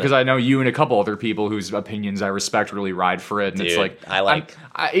 Especially because I know you and a couple other people whose opinions I respect really ride for it. And it's like,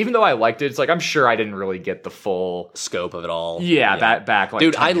 even though I liked it, it's like, I'm sure I didn't really get the full scope of it all. Yeah, that back like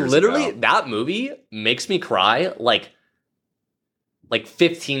dude, 10 years ago. That movie makes me cry like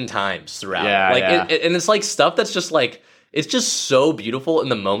 15 times throughout. And it's like stuff that's just like, it's just so beautiful in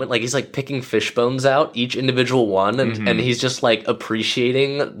the moment. Like he's like picking fish bones out, each individual one, and he's just like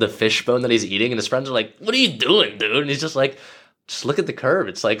appreciating the fish bone that he's eating. And his friends are like, "What are you doing, dude?" And he's just like, "Just look at the curve.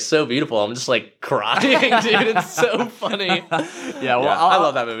 It's like so beautiful." I'm just like crying, dude. It's so funny. Yeah, well, I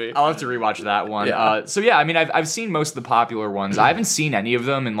love that movie. I'll have to rewatch that one. Yeah. So yeah, I mean, I've seen most of the popular ones. I haven't seen any of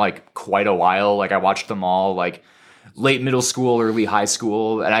them in like quite a while. Like I watched them all like late middle school, early high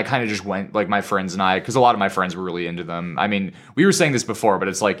school, and I kind of just went, like my friends and I, because a lot of my friends were really into them. I mean, we were saying this before, but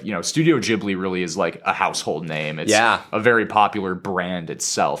it's like, you know, Studio Ghibli really is like a household name. It's a very popular brand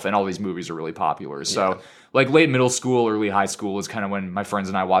itself, and all these movies are really popular. So like late middle school, early high school is kind of when my friends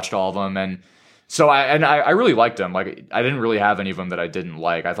and I watched all of them, and so I really liked them. Like I didn't really have any of them that I didn't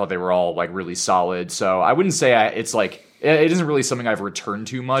like. I thought they were all like really solid. So I wouldn't say it's like, it isn't really something I've returned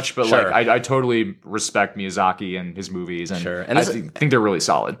to much, but like I totally respect Miyazaki and his movies, and and I think they're really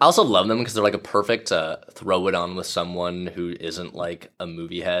solid. I also love them because they're like a perfect throw it on with someone who isn't like a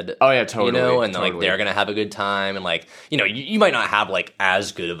movie head. Oh yeah, totally. You know, and like they're gonna have a good time, and like, you know, you might not have like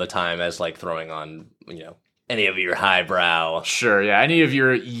as good of a time as like throwing on, you know, any of your highbrow. Sure, yeah. Any of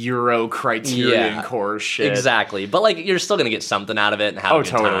your Euro Criterion core shit. Exactly. But like you're still gonna get something out of it and have a good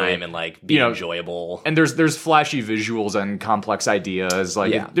time and like be enjoyable. And there's flashy visuals and complex ideas.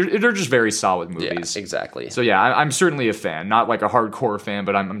 Like they're just very solid movies. Yeah, exactly. So yeah, I'm certainly a fan. Not like a hardcore fan,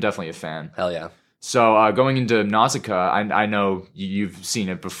 but I'm definitely a fan. Hell yeah. So going into Nausicaä, I know you've seen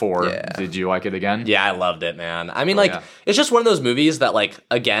it before. Yeah. Did you like it again? Yeah, I loved it, man. I mean, it's just one of those movies that like,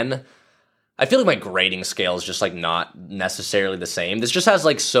 again, I feel like my grading scale is just like not necessarily the same. This just has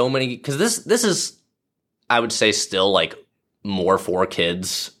like so many, because this is, I would say, still like more for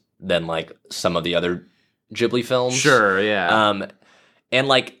kids than like some of the other Ghibli films. Sure, yeah. And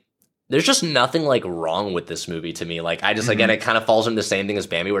like there's just nothing like wrong with this movie to me. Like I just again, it kind of falls into the same thing as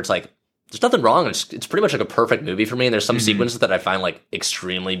Bambi, where it's like there's nothing wrong. It's pretty much like a perfect movie for me. And there's some sequences that I find like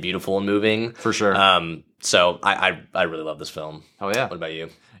extremely beautiful and moving. For sure. So I really love this film. Oh yeah. What about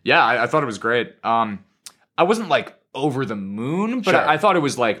you? Yeah, I thought it was great. I wasn't like over the moon, but I thought it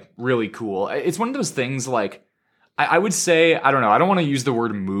was like really cool. It's one of those things like I would say, I don't know, I don't want to use the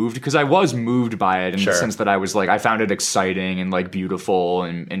word moved because I was moved by it in the sense that I was like, I found it exciting and like beautiful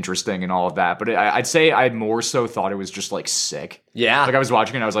and interesting and all of that. But I'd say I more so thought it was just like sick. Yeah. Like I was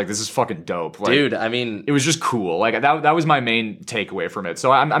watching it and I was like, this is fucking dope. Like, dude, I mean, it was just cool. Like that was my main takeaway from it.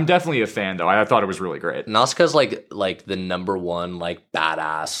 So I'm definitely a fan though. I thought it was really great. Nausicaä's like the number one like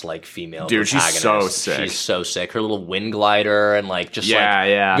badass like female protagonist. She's so sick. She's so sick. Her little wind glider and like just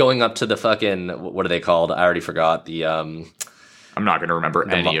going up to the fucking, what are they called? I already forgot the I'm not going to remember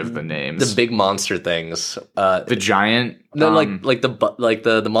any of the names. The big monster things. The giant. No, like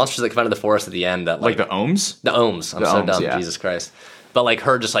the monsters that come out of the forest at the end. That like the Ohms. The Ohms. I'm so dumb. Yeah. Jesus Christ. But like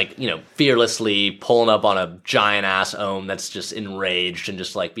her just like, you know, fearlessly pulling up on a giant ass Ohm that's just enraged and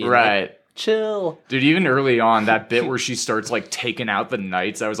just like being like, chill. Dude, even early on, that bit where she starts like taking out the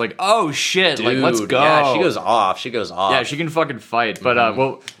knights, I was like, oh shit, dude, like let's go. Yeah, she goes off. Yeah, she can fucking fight. But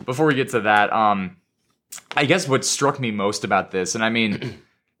well, before we get to that, I guess what struck me most about this, and I mean,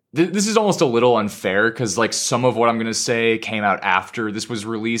 this is almost a little unfair because like some of what I'm gonna say came out after this was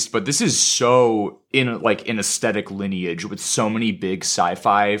released, but this is so in an aesthetic lineage with so many big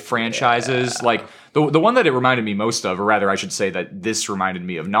sci-fi franchises. Yeah. Like the one that it reminded me most of, or rather, I should say that this reminded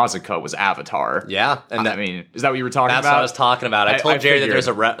me of Nausicaä, was Avatar. Yeah, and I mean, is that what you were talking about? That's what I was talking about. I told Jerry that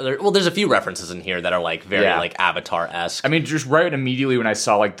there's a few references in here that are like very like Avatar-esque. I mean, just right immediately when I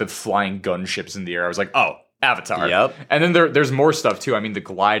saw like the flying gunships in the air, I was like, oh, Avatar. Yep. And then there's more stuff too. I mean, the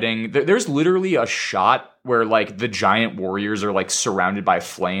gliding. There's literally a shot where like the giant warriors are like surrounded by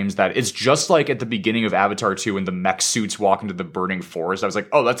flames, that it's just like at the beginning of Avatar 2 when the mech suits walk into the burning forest. I was like,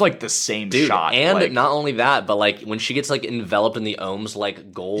 oh, that's like the same shot. And like, not only that, but like when she gets like enveloped in the ohms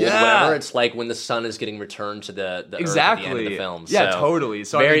like gold, whatever, it's like when the sun is getting returned to the earth at the end of the film. Yeah, so, totally.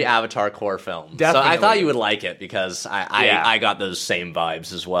 So very Avatar core film. Definitely. So I thought you would like it because I got those same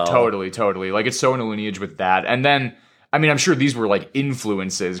vibes as well. Totally. Like it's so in a lineage with that. And then, I mean, I'm sure these were like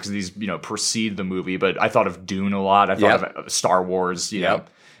influences because these, precede the movie, but I thought of Dune a lot. I thought of Star Wars, you know.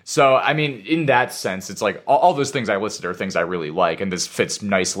 So, I mean, in that sense, it's like all those things I listed are things I really like, and this fits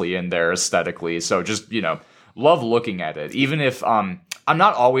nicely in there aesthetically. So just, love looking at it. Even if I'm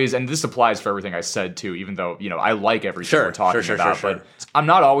not always, and this applies for everything I said too, even though, I like everything we're talking about, but I'm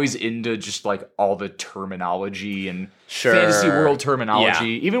not always into just like all the terminology and fantasy world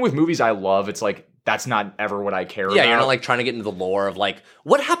terminology. Even with movies I love, it's like, that's not ever what I care about. Yeah, you're not like trying to get into the lore of like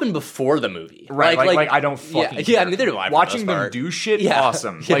what happened before the movie. Right, like I don't fucking care. Yeah, neither do I. Watching them do shit,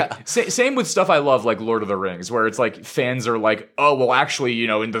 awesome. Yeah. Like same with stuff I love, like Lord of the Rings, where it's like fans are like, oh, well, actually,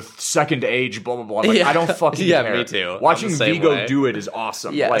 in the second age, blah blah blah. Like, I don't fucking care. Yeah, me too. Watching Vigo do it is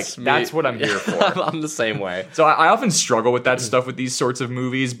awesome. Yes, like that's what I'm here for. I'm the same way. So I often struggle with that stuff with these sorts of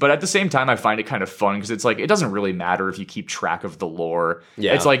movies, but at the same time, I find it kind of fun because it's like it doesn't really matter if you keep track of the lore.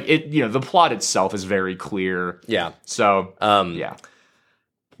 Yeah, it's like the plot itself is very clear. Yeah. So, yeah.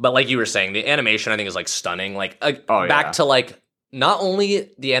 But like you were saying, the animation I think is like stunning. Like back to like not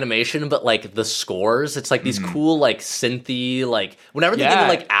only the animation but like the scores. It's like these cool like synthy like whenever they get into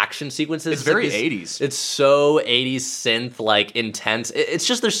like action sequences. It's very like 80s. It's so 80s synth like intense. It's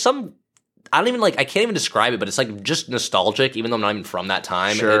just there's some. I don't even I can't even describe it, but it's like just nostalgic, even though I'm not even from that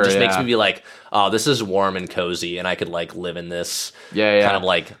time. Sure, it just makes me be like, oh, this is warm and cozy, and I could like live in this kind of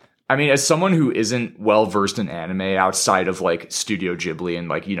like. I mean, as someone who isn't well versed in anime outside of like Studio Ghibli and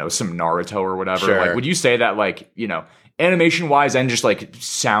like, some Naruto or whatever, like, would you say that like, animation wise and just like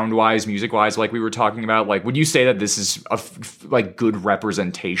sound wise, music wise, like we were talking about, like, would you say that this is a like good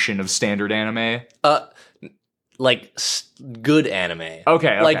representation of standard anime? Good anime.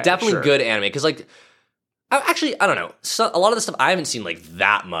 Okay. Like definitely good anime. Cause like, actually, I don't know. So, a lot of the stuff I haven't seen like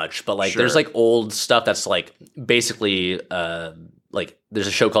that much, but like there's like old stuff that's like basically, like there's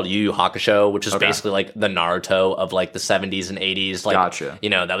a show called Yu Yu Hakusho, which is basically like the Naruto of like the 70s and 80s. Like, gotcha.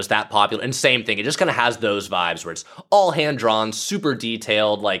 That was that popular. And same thing. It just kind of has those vibes where it's all hand drawn, super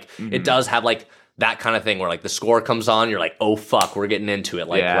detailed. Like it does have like that kind of thing where like the score comes on, you're like, oh fuck, we're getting into it.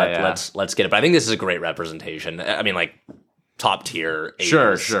 Like let's get it. But I think this is a great representation. I mean, like top tier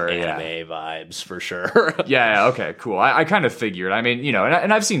 80s anime vibes for sure. Okay, cool. I kind of figured. I mean,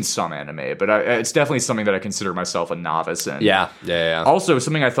 and I've seen some anime, but it's definitely something that I consider myself a novice in. Yeah. Also,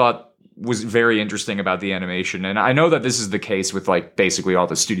 something I thought was very interesting about the animation, and I know that this is the case with like basically all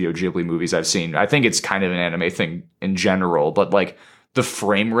the Studio Ghibli movies I've seen. I think it's kind of an anime thing in general, but like the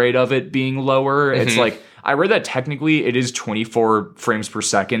frame rate of it being lower, it's like I read that technically it is 24 frames per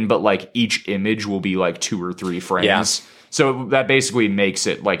second, but like each image will be like 2 or 3 frames. Yeah. So that basically makes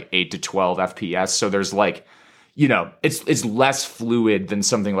it like 8 to 12 FPS. So there's like, it's less fluid than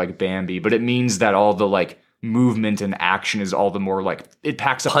something like Bambi, but it means that all the like movement and action is all the more like it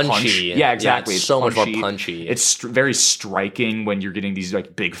packs a punch. Yeah, exactly. Yeah, it's so much more punchy. It's very striking when you're getting these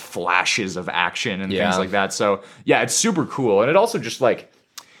like big flashes of action and things like that. So yeah, it's super cool. And it also just like,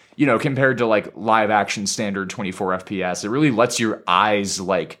 compared to like live action standard 24 FPS, it really lets your eyes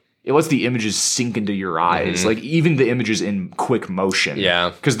like, it lets the images sink into your eyes, like even the images in quick motion. Yeah.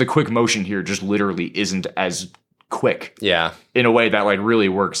 Because the quick motion here just literally isn't as quick. Yeah. In a way that like really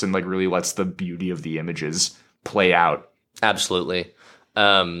works and like really lets the beauty of the images play out. Absolutely.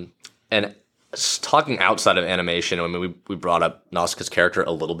 And talking outside of animation, I mean, we brought up Nausicaa's character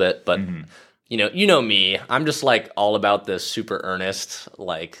a little bit, but you know me, I'm just like all about the super earnest,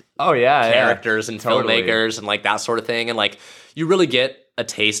 like characters and filmmakers and like that sort of thing. And like you really get a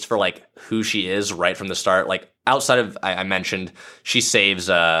taste for like who she is right from the start. Like outside of, I mentioned she saves,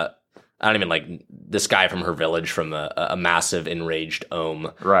 I don't even like this guy from her village from a massive enraged ohm.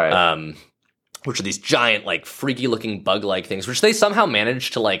 Right. Which are these giant, like freaky looking bug like things, which they somehow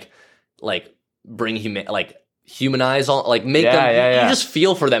managed to like bring humanize all, like make them, you just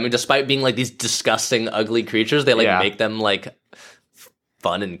feel for them. And despite being like these disgusting, ugly creatures, they like make them like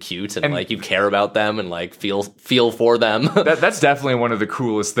fun and cute and like you care about them and like feel for them. That's definitely one of the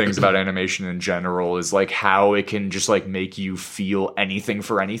coolest things about animation in general is like how it can just like make you feel anything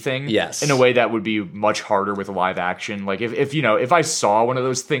for anything. Yes. In a way that would be much harder with live action. Like if I saw one of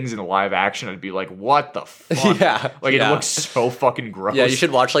those things in a live action, I'd be like, what the fuck? Like it looks so fucking gross. Yeah, you should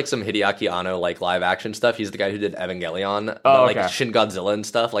watch like some Hideaki Anno like live action stuff. He's the guy who did Evangelion, like Shin Godzilla and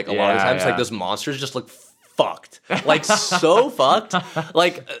stuff. Like a lot of the times like those monsters just look fucked. Like, so fucked.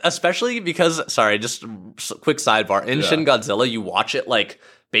 Like, especially because, sorry, just quick sidebar. In Shin Godzilla, you watch it, like,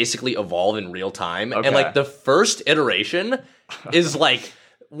 basically evolve in real time. Okay. And, like, the first iteration is, like,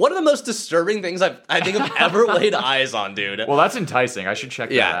 one of the most disturbing things I think I've ever laid eyes on, dude. Well, that's enticing. I should check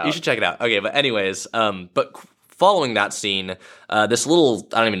that out. Yeah, you should check it out. Okay, but anyways, following that scene, this little,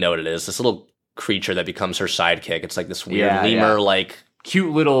 I don't even know what it is, this little creature that becomes her sidekick. It's like this weird lemur, like...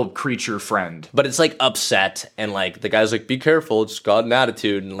 cute little creature friend. But it's like upset, and like the guy's like, be careful, it's got an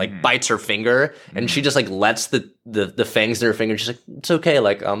attitude, and like bites her finger, and she just like lets the fangs in her finger. She's like, it's okay,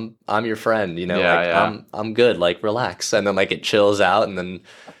 like I'm your friend, you know, I'm good, like relax. And then like it chills out, and then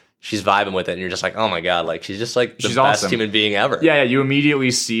she's vibing with it, and you're just like, oh my god, like she's just like the best awesome. human being ever. Yeah, you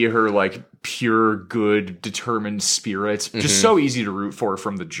immediately see her like pure, good, determined spirit. Just so easy to root for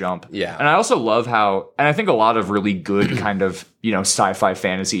from the jump. Yeah. And I also love how, and I think a lot of really good kind of, you know, sci-fi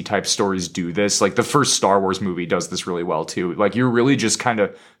fantasy type stories do this. Like the first Star Wars movie does this really well too. Like you're really just kind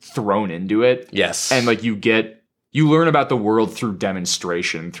of thrown into it. Yes. And like you learn about the world through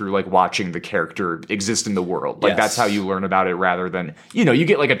demonstration, through like watching the character exist in the world. Like that's how you learn about it rather than, you know, you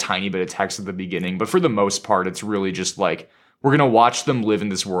get like a tiny bit of text at the beginning, but for the most part, it's really just like, we're going to watch them live in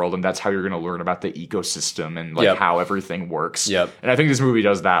this world, and that's how you're going to learn about the ecosystem and like how everything works. Yep. And I think this movie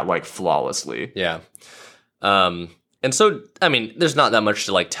does that like flawlessly. Yeah. And so, I mean, there's not that much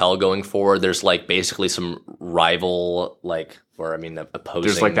to like tell going forward. There's like basically some rival, like, or I mean, opposing.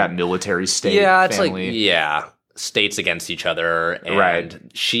 There's like that military state. Yeah, it's family. like, states against each other.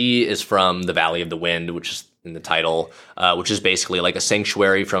 And she is from the Valley of the Wind, which is in the title, which is basically like a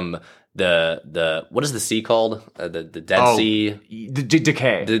sanctuary from the what is the sea called? The Dead Sea? The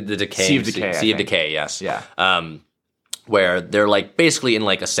Decay. The Decay. Sea of Decay. Sea of Decay, yes. Yeah. Where they're like basically in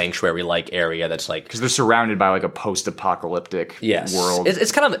like a sanctuary-like area that's like... Because they're surrounded by like a post-apocalyptic world.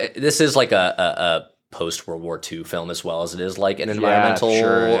 It's kind of... This is like a post-World War II film as well as it is like an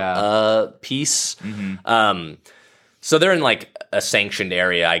environmental piece. So they're in like a sanctioned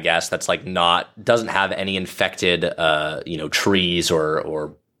area, I guess, that's like doesn't have any infected, trees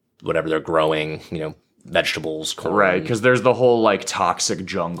or whatever they're growing, you know, vegetables, corn. Right, because there's the whole like toxic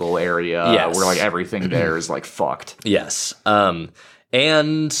jungle area where like everything there is like fucked. Yes.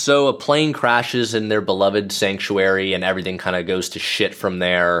 And so a plane crashes in their beloved sanctuary and everything kind of goes to shit from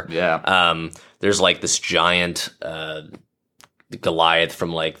there. Yeah. There's like this giant Goliath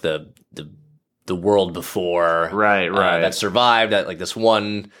from like the world before. Right. That survived, that like this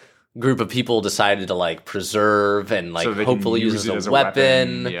one group of people decided to like preserve and like so hopefully use it as a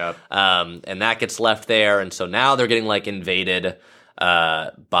weapon. Yep. And that gets left there, and so now they're getting like invaded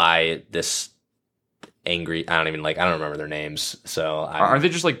by this angry, I don't remember their names. So aren't they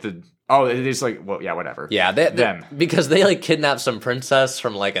just like it's like, well, yeah, whatever. Yeah, them. Because they like kidnapped some princess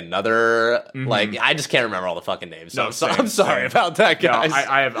from like another like, I just can't remember all the fucking names. So I'm sorry about that, guys. No,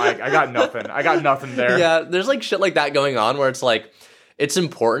 I got nothing. I got nothing there. Yeah, there's like shit like that going on where it's like, it's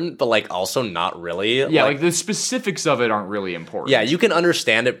important, but like also not really. Yeah, like the specifics of it aren't really important. Yeah, you can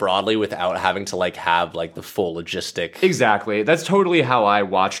understand it broadly without having to like have like the full logistic. Exactly. That's totally how I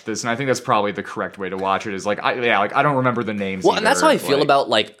watched this, and I think that's probably the correct way to watch it. Is like, I don't remember the names. Well, either. And that's how I feel about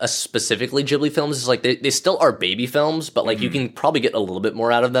like specifically Ghibli films. Is like they still are baby films, but like you can probably get a little bit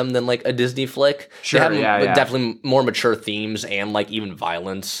more out of them than like a Disney flick. Sure, they have definitely more mature themes and like even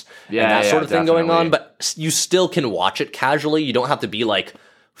violence and that sort of thing definitely going on. But you still can watch it casually. You don't have to be like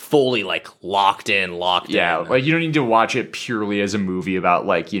fully like locked in. Yeah, like you don't need to watch it purely as a movie about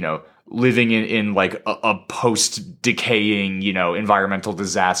like, you know, living in like a post-decaying, you know, environmental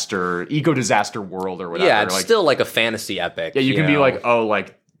disaster, eco-disaster world or whatever. Yeah, it's like, still like a fantasy epic. Yeah, you can be like, oh,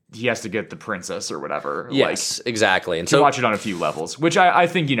 like he has to get the princess or whatever. Yes, like, exactly. And so so watch it on a few levels, which I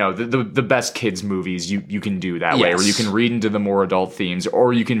think, you know, the best kids movies you can do that way, where you can read into the more adult themes,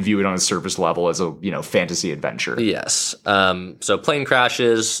 or you can view it on a surface level as a, you know, fantasy adventure. Yes. So plane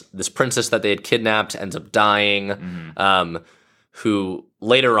crashes. This princess that they had kidnapped ends up dying. Who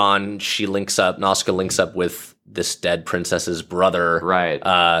later on Nausicaä links up with this dead princess's brother,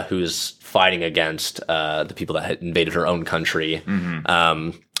 right? Who's fighting against the people that had invaded her own country.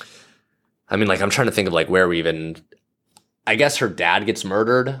 I mean, like, I'm trying to think of like where we even. I guess her dad gets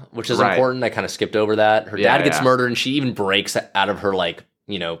murdered, which is important. I kind of skipped over that. Her dad gets murdered, and she even breaks out of her like,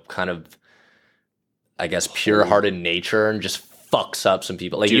 you know, kind of, I guess, pure-hearted nature and just fucks up some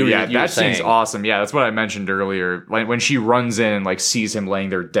people. Like Dude, you that were scene's saying. awesome. Yeah, that's what I mentioned earlier. When she runs in and like sees him laying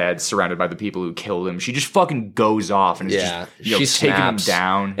there dead, surrounded by the people who killed him, she just fucking goes off and is just she taking him snaps.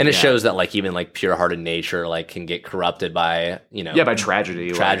 down. And it shows that like even like pure-hearted nature like can get corrupted by by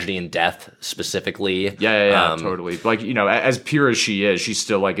tragedy, and death specifically. Yeah, totally. Like as pure as she is, she's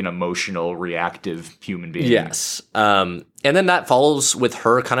still like an emotional, reactive human being. Yes. And then that follows with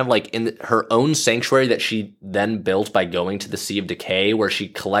her kind of like in her own sanctuary that she then built by going to the Sea of Decay, where she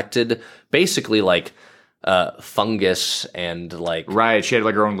collected basically like fungus and like... Right, she had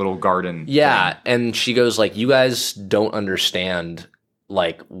like her own little garden. Yeah, thing. and she goes like, you guys don't understand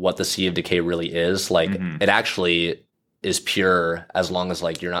like what the Sea of Decay really is. Like it actually is pure as long as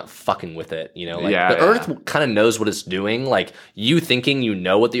like you're not fucking with it, like the earth kind of knows what it's doing. Like you thinking you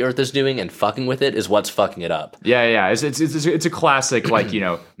know what the earth is doing and fucking with it is what's fucking it up. It's a classic like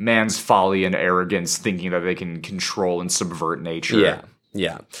man's folly and arrogance thinking that they can control and subvert nature.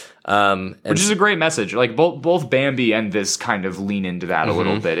 Which is a great message. Like both Bambi and this kind of lean into that a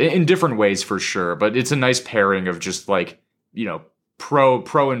little bit in different ways for sure, but it's a nice pairing of just like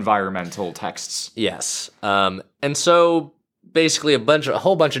pro environmental texts. Yes. And so basically a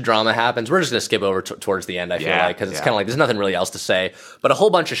whole bunch of drama happens. We're just going to skip over towards the end, I feel like, because it's kind of like there's nothing really else to say. But a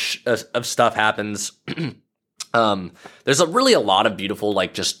whole bunch of stuff happens. There's a lot of beautiful,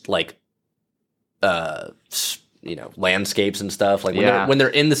 like, just like, landscapes and stuff. Like when they're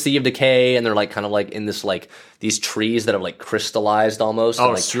in the Sea of Decay and they're like kind of like in this like these trees that have like crystallized almost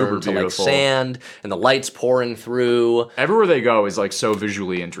and like super turned to beautiful. like sand and the light's pouring through. Everywhere they go is like so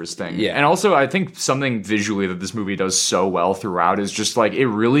visually interesting. Yeah. And also I think something visually that this movie does so well throughout is just like it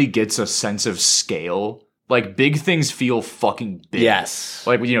really gets a sense of scale. Like big things feel fucking big. Yes.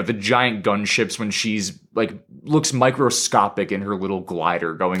 Like the giant gunships when she's like looks microscopic in her little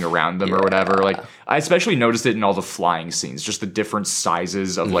glider going around them or whatever. Like I especially noticed it in all the flying scenes, just the different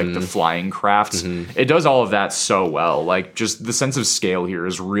sizes of like the flying crafts. It does all of that so well. Like just the sense of scale here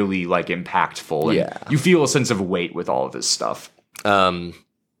is really like impactful. And you feel a sense of weight with all of this stuff. And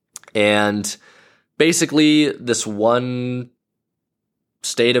basically this one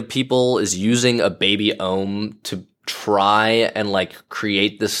state of people is using a baby ohm to try and like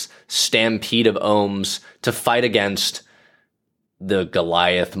create this stampede of ohms to fight against the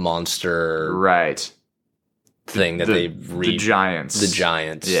Goliath monster thing that the giants. The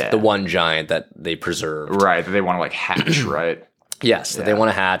giant. The one giant that they preserved. Right, that they want to like hatch, right? Yes, that they want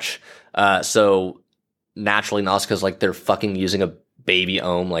to hatch. So naturally Nausicaa's like they're fucking using a baby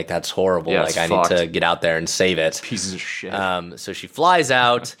ohm, like that's horrible. Yeah, like I need to get out there and save it. Pieces of shit. So she flies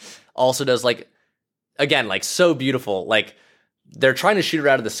out, also does like again, like so beautiful. Like they're trying to shoot her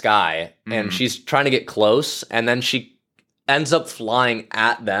out of the sky and she's trying to get close and then she ends up flying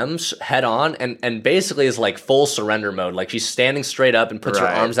at them head on and basically is like full surrender mode. Like she's standing straight up and puts her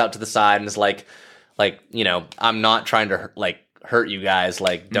arms out to the side and is like, I'm not trying to hurt you guys,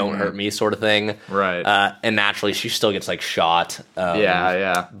 like don't hurt me sort of thing. Right. And naturally she still gets like shot.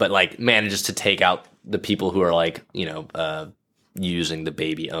 But like manages to take out the people who are like, using the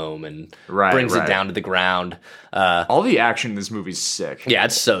baby ohm and brings it down to the ground. All the action in this movie's sick. Yeah,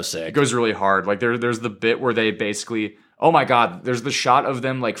 it's so sick. It goes really hard. Like there's the bit where they basically, oh my god, there's the shot of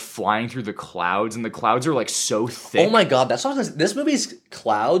them like flying through the clouds and the clouds are like so thick. Oh my god, that's what this movie's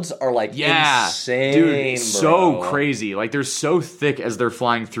clouds are like insane, dude, bro. So crazy. Like they're so thick as they're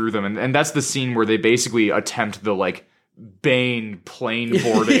flying through them, and that's the scene where they basically attempt the like Bane plane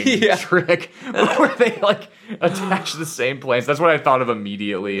boarding trick where they like attach the same planes. That's what I thought of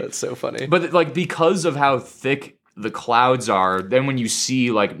immediately. That's so funny. But like because of how thick the clouds are, then when you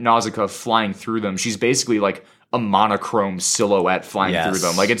see like Nausicaa flying through them, she's basically like a monochrome silhouette flying through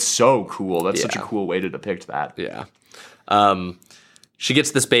them. Like it's so cool. That's such a cool way to depict that. Yeah. She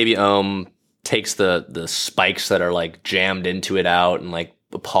gets this baby ohm, takes the spikes that are like jammed into it out and like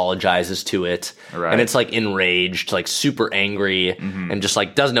apologizes to it. Right. And it's like enraged, like super angry and just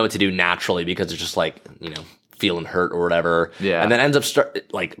like doesn't know what to do naturally because it's just like, feeling hurt or whatever. Yeah. And then ends up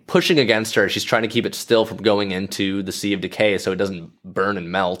pushing against her. She's trying to keep it still from going into the Sea of Decay so it doesn't burn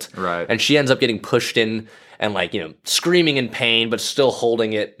and melt. Right. And she ends up getting pushed in and like, screaming in pain, but still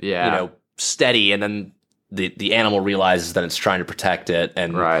holding it, steady. And then the animal realizes that it's trying to protect it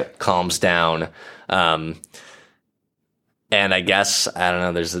and calms down. And I guess, I don't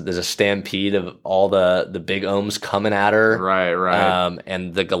know, there's a stampede of all the big ohms coming at her. Right.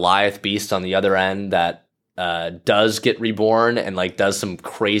 And the Goliath beast on the other end that does get reborn and like does some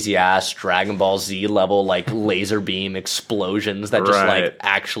crazy ass Dragon Ball Z level like laser beam explosions that just like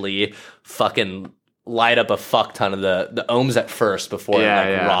actually fucking light up a fuck ton of the ohms at first before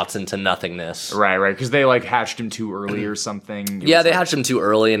it rots into nothingness. Right, because they like hatched him too early or something. Yeah, they hatched him too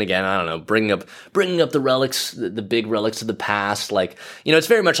early, and again, I don't know, bringing up the relics, the big relics of the past. Like, it's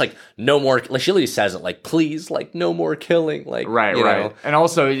very much like no more. Like, she literally says it, like, please, like, no more killing. Like, right, know. And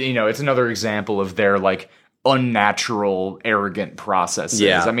also, it's another example of their like unnatural, arrogant processes.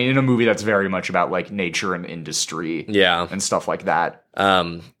 Yeah. I mean, in a movie that's very much about like nature and industry. Yeah, and stuff like that.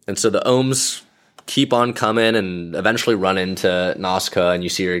 And so the ohms keep on coming and eventually run into Nausicaä, and you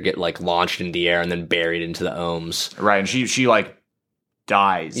see her get like launched into the air and then buried into the ohms. Right, and she like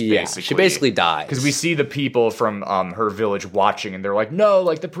dies. Yeah, basically. she basically dies because we see the people from her village watching, and they're like, "No,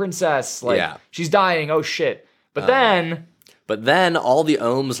 like the princess, like she's dying. Oh shit!" But then all the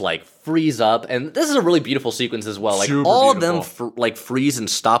ohms like freeze up, and this is a really beautiful sequence as well. Like super all beautiful. of them like freeze and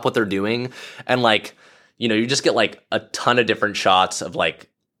stop what they're doing, and like you just get like a ton of different shots of like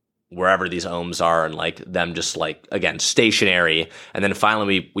wherever these ohms are, and like them just like, again, stationary. And then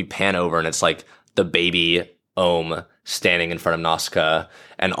finally we pan over, and it's like the baby ohm standing in front of Nausicaä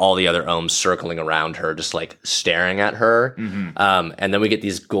and all the other ohms circling around her, just like staring at her. Mm-hmm. And then we get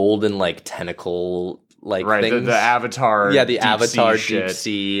these golden like tentacle like things. The Avatar. Yeah, the deep Avatar sea deep shit.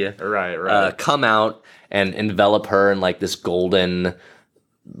 sea. Right. Come out and envelop her in like this golden,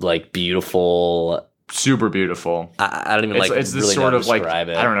 like beautiful. Super beautiful. I don't even like. It's this really sort know of to like, describe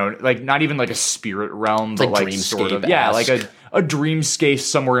it. I don't know, like not even like a spirit realm, but like like sort of, like a dreamscape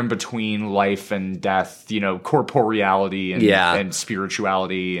somewhere in between life and death. Corporeality and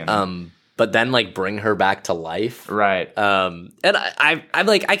spirituality. And but then like bring her back to life. Right. And I'm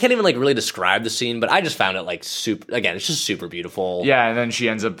like, I can't even like really describe the scene, but I just found it like super. Again, it's just super beautiful. Yeah, and then she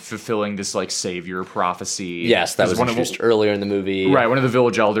ends up fulfilling this like savior prophecy. Yes, that was introduced earlier in the movie. Right, one of the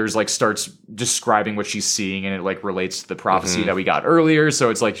village elders like starts describing what she's seeing, and it like relates to the prophecy that we got earlier. So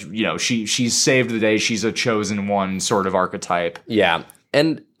it's like, she's saved the day. She's a chosen one sort of archetype. Yeah,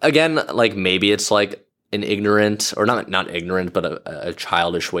 and again, like maybe it's like an ignorant, or not ignorant, but a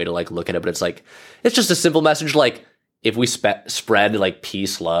childish way to like look at it. But it's like, it's just a simple message. Like, if we spread like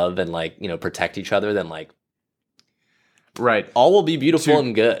peace, love, and like, protect each other, then like, right, all will be beautiful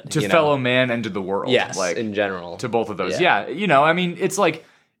and good to fellow man and to the world. Yes, like in general, to both of those. Yeah, I mean, it's like,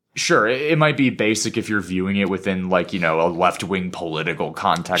 sure, it might be basic if you're viewing it within like, a left-wing political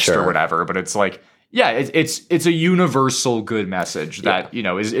context or whatever, but it's like, yeah, it's a universal good message that,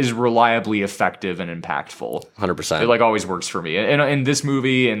 is reliably effective and impactful. 100%. It like always works for me. And in this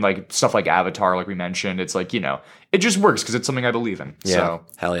movie and like stuff like Avatar, like we mentioned, it's like, it just works because it's something I believe in. Yeah. So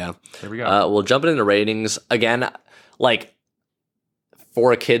hell yeah. There we go. Well, jumping into ratings again, like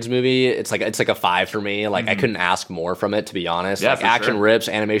for a kids movie, it's like a 5 for me. Like I couldn't ask more from it, to be honest. Yeah, like action rips,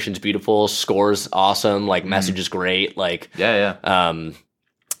 animation's beautiful, score's awesome, like message is great. Like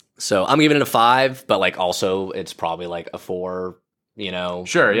so I'm giving it a 5, but like also it's probably like a 4,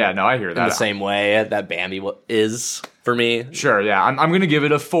 Sure, yeah, no, I hear that. In the same way that Bambi is for me. Sure, yeah, I'm going to give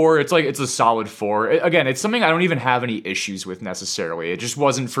it a 4. It's like, it's a solid 4. Again, it's something I don't even have any issues with necessarily. It just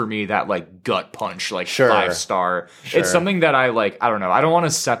wasn't for me that like gut punch, like 5-star. Sure. It's something that I like, I don't know. I don't want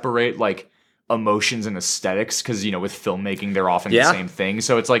to separate like emotions and aesthetics because, with filmmaking, they're often the same thing.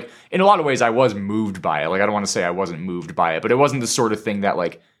 So it's like, in a lot of ways, I was moved by it. Like, I don't want to say I wasn't moved by it, but it wasn't the sort of thing that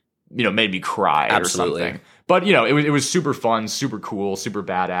like, made me cry or something. But, it was super fun, super cool, super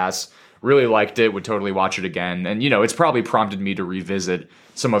badass. Really liked it, would totally watch it again. And, it's probably prompted me to revisit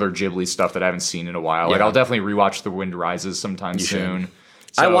some other Ghibli stuff that I haven't seen in a while. Yeah. Like, I'll definitely rewatch The Wind Rises sometime soon.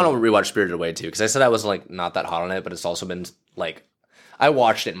 So, I want to rewatch Spirited Away, too, because I said I was, like, not that hot on it, but it's also been, like, I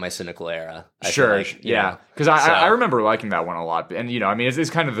watched it in my cynical era. Sure, yeah. Because I remember liking that one a lot. And, it's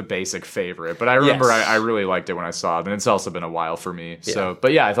kind of the basic favorite. But I remember I really liked it when I saw it. And it's also been a while for me. Yeah. So,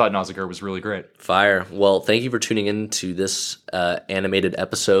 but yeah, I thought Nausicaä was really great. Fire. Well, thank you for tuning in to this animated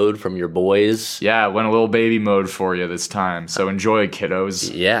episode from your boys. Yeah, went a little baby mode for you this time. So enjoy,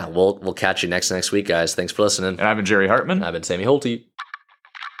 kiddos. Yeah, we'll catch you next week, guys. Thanks for listening. And I've been Gerry Hartman. I've been Sammy Holty.